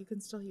nails, like, you can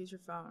still use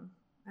your phone.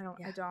 I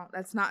don't.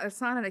 That's not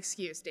an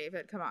excuse,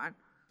 David. Come on.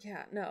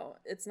 Yeah, no,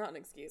 it's not an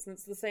excuse. And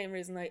it's the same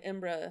reason the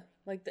IMBRA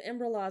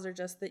laws are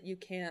just that you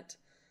can't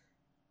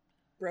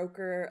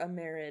broker a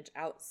marriage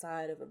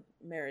outside of a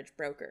marriage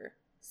broker.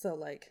 So,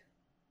 like,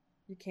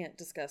 you can't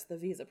discuss the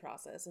visa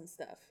process and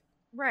stuff.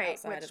 Right.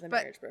 Outside of the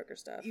marriage broker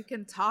stuff. You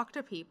can talk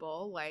to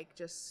people, like,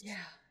 just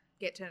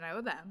get to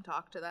know them,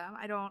 talk to them.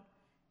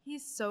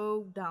 He's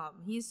so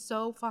dumb. He's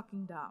so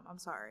fucking dumb. I'm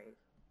sorry.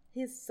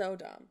 He's so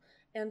dumb.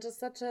 And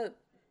just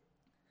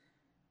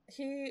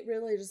he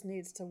really just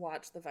needs to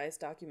watch the Vice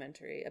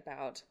documentary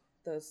about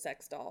those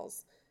sex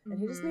dolls. And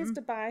he just needs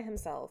to buy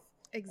himself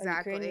a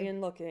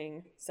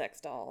Ukrainian-looking sex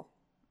doll.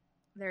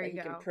 There you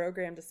go. He can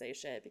program to say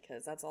shit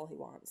because that's all he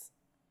wants.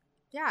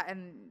 Yeah,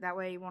 and that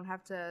way you won't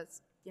have to,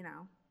 you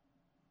know.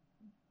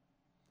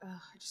 Ugh,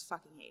 I just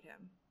fucking hate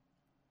him.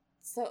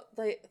 So,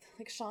 like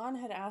Sean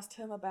had asked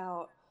him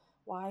about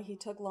why he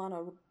took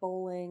Lana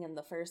bowling and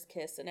the first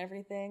kiss and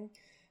everything.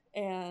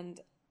 And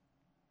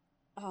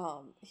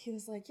he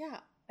was like, yeah,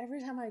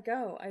 every time I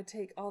go, I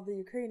take all the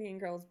Ukrainian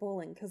girls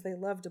bowling because they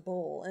love to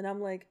bowl. And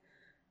I'm like,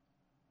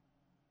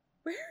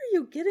 where are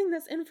you getting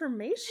this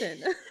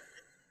information?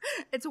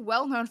 It's a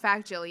well-known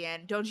fact,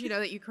 Jillian. Don't you know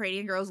that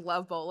Ukrainian girls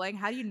love bowling?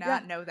 How do you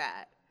not know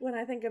that? When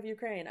I think of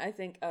Ukraine, I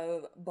think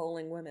of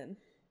bowling women.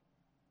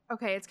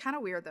 Okay, it's kind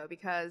of weird, though,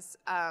 because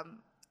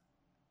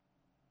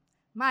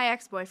my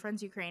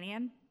ex-boyfriend's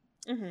Ukrainian,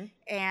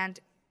 and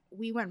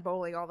we went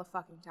bowling all the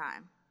fucking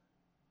time.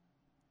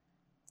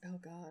 Oh,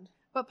 God.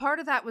 But part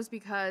of that was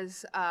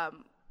because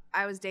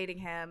I was dating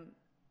him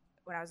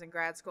when I was in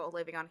grad school,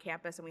 living on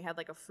campus, and we had,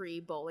 like, a free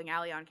bowling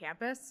alley on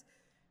campus.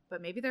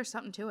 But maybe there's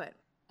something to it.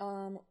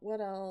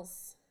 What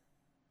else?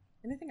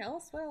 Anything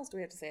else? What else do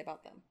we have to say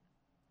about them?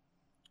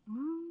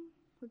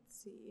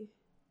 Let's see.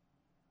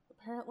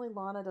 Apparently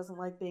Lana doesn't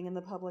like being in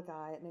the public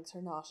eye. It makes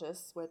her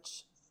nauseous,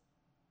 which,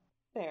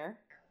 fair.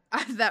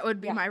 That would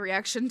be my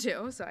reaction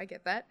too, so I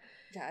get that.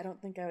 Yeah, I don't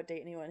think I would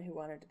date anyone who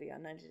wanted to be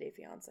on 90 Day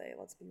Fiancé.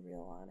 Let's be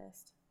real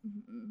honest.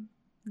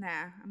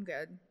 Nah, I'm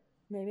good.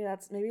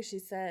 Maybe she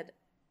said,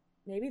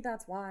 maybe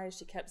that's why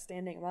she kept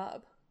standing him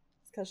up.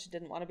 It's because she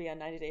didn't want to be on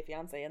 90 Day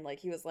Fiancé, and, like,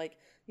 he was like,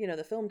 you know,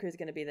 the film crew's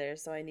going to be there,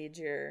 so I need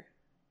your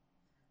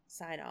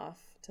sign off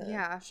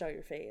to show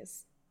your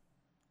face.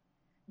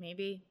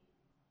 Maybe.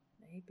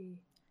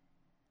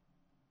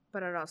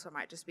 But it also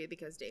might just be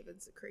because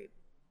David's a creep.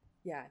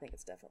 Yeah, I think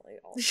it's definitely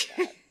also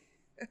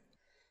that.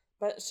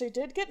 But she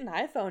did get an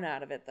iPhone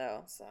out of it,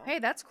 though. So hey,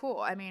 that's cool.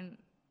 I mean,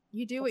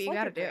 you do what you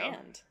got to do.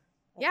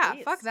 Yeah,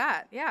 least. Fuck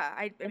that. Yeah,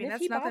 I mean,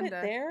 that's nothing to. Bought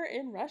it there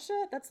in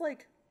Russia, that's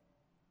like.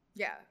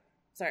 Yeah.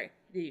 Sorry,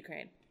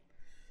 Ukraine.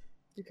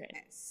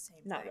 Same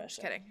not thing.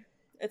 Russia. Kidding.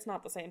 It's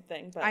not the same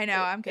thing, but I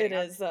know. I'm kidding.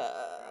 It is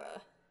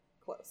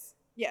close.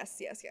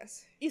 Yes.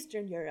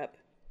 Eastern Europe.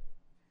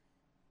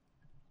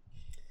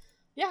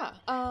 Yeah.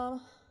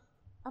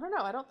 I don't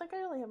know. I don't think I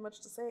really have much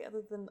to say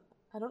other than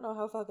I don't know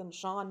how fucking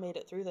Sean made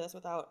it through this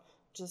without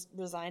just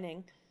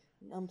resigning,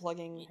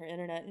 unplugging her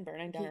internet, and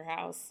burning down her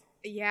house.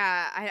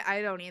 Yeah,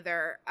 I don't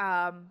either.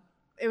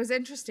 It was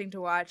interesting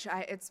to watch.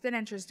 It's been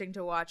interesting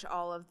to watch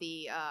all of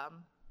the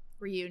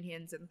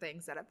reunions and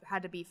things that have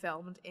had to be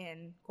filmed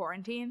in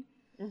quarantine.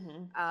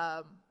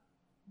 But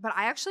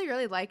I actually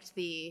really liked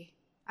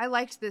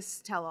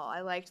this tell-all.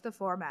 I liked the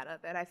format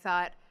of it. I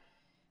thought,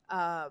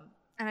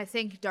 and I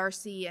think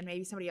Darcy and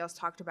maybe somebody else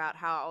talked about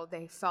how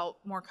they felt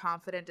more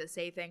confident to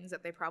say things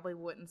that they probably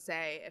wouldn't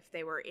say if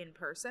they were in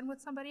person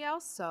with somebody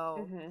else.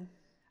 So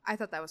I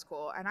thought that was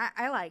cool, and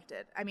I liked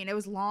it. I mean, it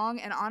was long,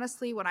 and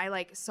honestly, when I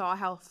like saw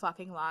how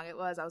fucking long it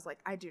was, I was like,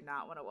 I do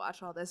not want to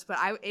watch all this, but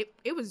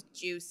it was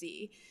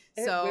juicy.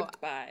 It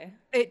whipped by.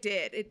 It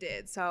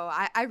did. So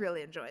I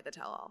really enjoyed the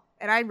tell-all,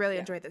 and I really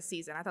enjoyed this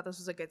season. I thought this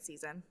was a good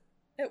season.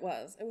 It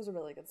was a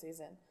really good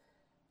season.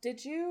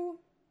 Did you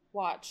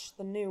watch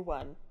the new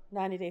one,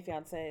 90 Day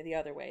Fiancé the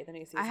Other Way, the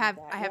new season? I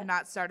have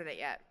not started it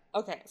yet.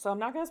 Okay, so I'm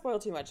not going to spoil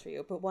too much for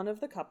you, but one of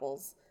the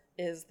couples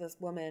is this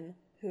woman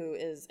who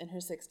is in her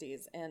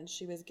 60s, and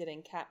she was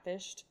getting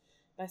catfished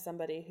by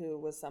somebody who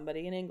was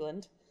somebody in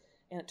England,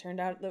 and it turned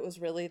out that it was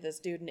really this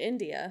dude in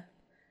India,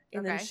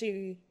 and then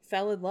she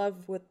fell in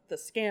love with the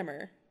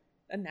scammer,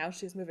 and now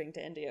she's moving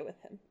to India with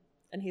him,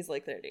 and he's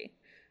like 30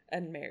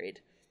 and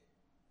married.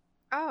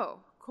 Oh,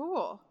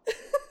 cool.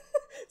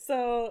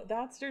 So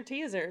that's your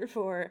teaser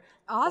for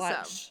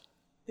Watch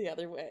The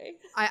Other Way.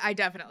 I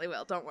definitely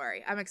will. Don't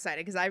worry. I'm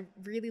excited because I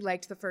really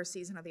liked the first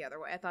season of The Other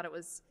Way. I thought it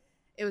was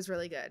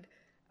really good.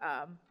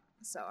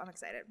 So I'm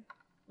excited.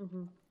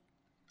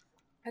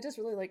 I just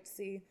really like to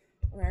see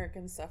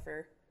Americans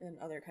suffer in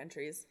other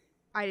countries.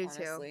 I do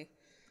too.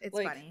 It's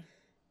like, funny.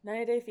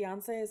 90 Day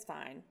Fiancé is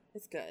fine.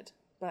 It's good.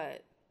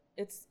 But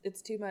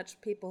it's too much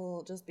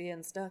people just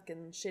being stuck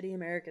in shitty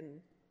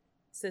American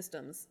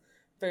systems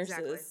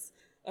versus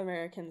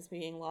Americans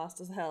being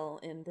lost as hell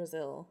in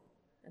Brazil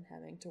and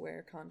having to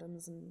wear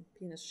condoms and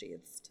penis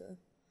sheaths to...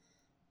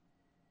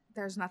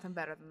 There's nothing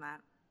better than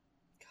that.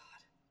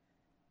 God,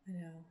 I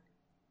know.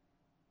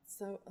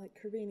 So, like,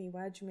 Corbini,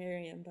 why'd you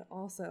marry him? But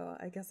also,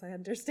 I guess I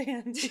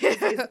understand.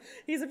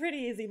 He's a pretty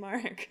easy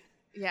mark.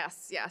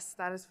 Yes,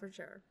 that is for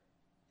sure.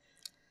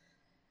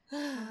 All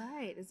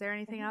right. Is there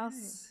anything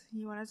else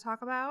you want to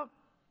talk about?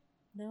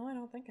 No, I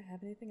don't think I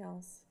have anything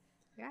else.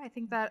 Yeah, I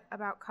think that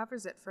about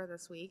covers it for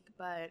this week.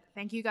 But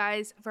thank you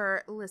guys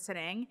for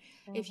listening.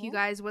 If you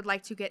guys would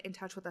like to get in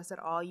touch with us at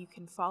all, you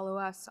can follow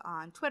us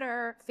on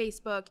Twitter,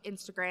 Facebook,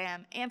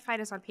 Instagram, and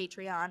find us on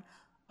Patreon.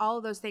 All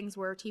of those things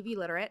we're TV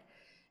Literate.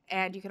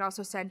 And you can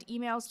also send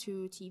emails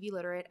to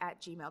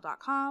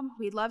tvliterate@gmail.com.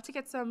 We'd love to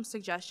get some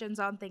suggestions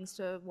on things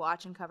to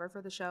watch and cover for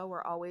the show.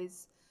 We're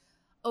always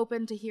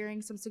open to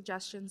hearing some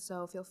suggestions,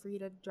 so feel free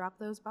to drop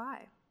those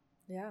by.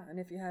 Yeah, and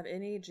if you have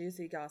any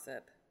juicy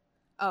gossip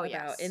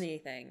about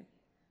anything,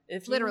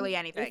 literally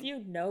anything. If you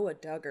know a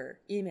Duggar,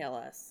 email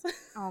us.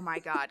 Oh my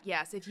God,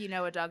 yes! If you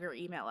know a Duggar,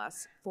 email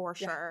us for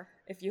sure.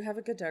 If you have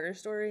a good Duggar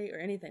story or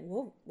anything,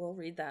 we'll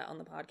read that on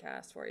the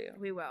podcast for you.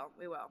 We will.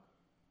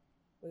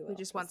 We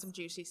just want some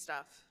juicy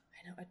stuff.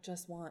 I know.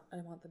 I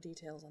want the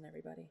details on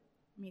everybody.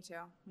 Me too.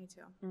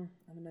 I'm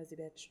a nosy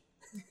bitch.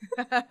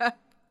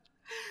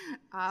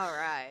 All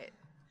right.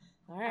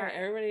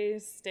 Everybody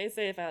stay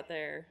safe out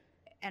there.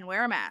 And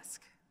wear a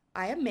mask.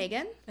 I am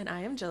Megan. And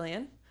I am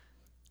Jillian.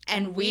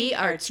 And we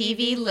are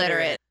TV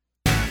Literate.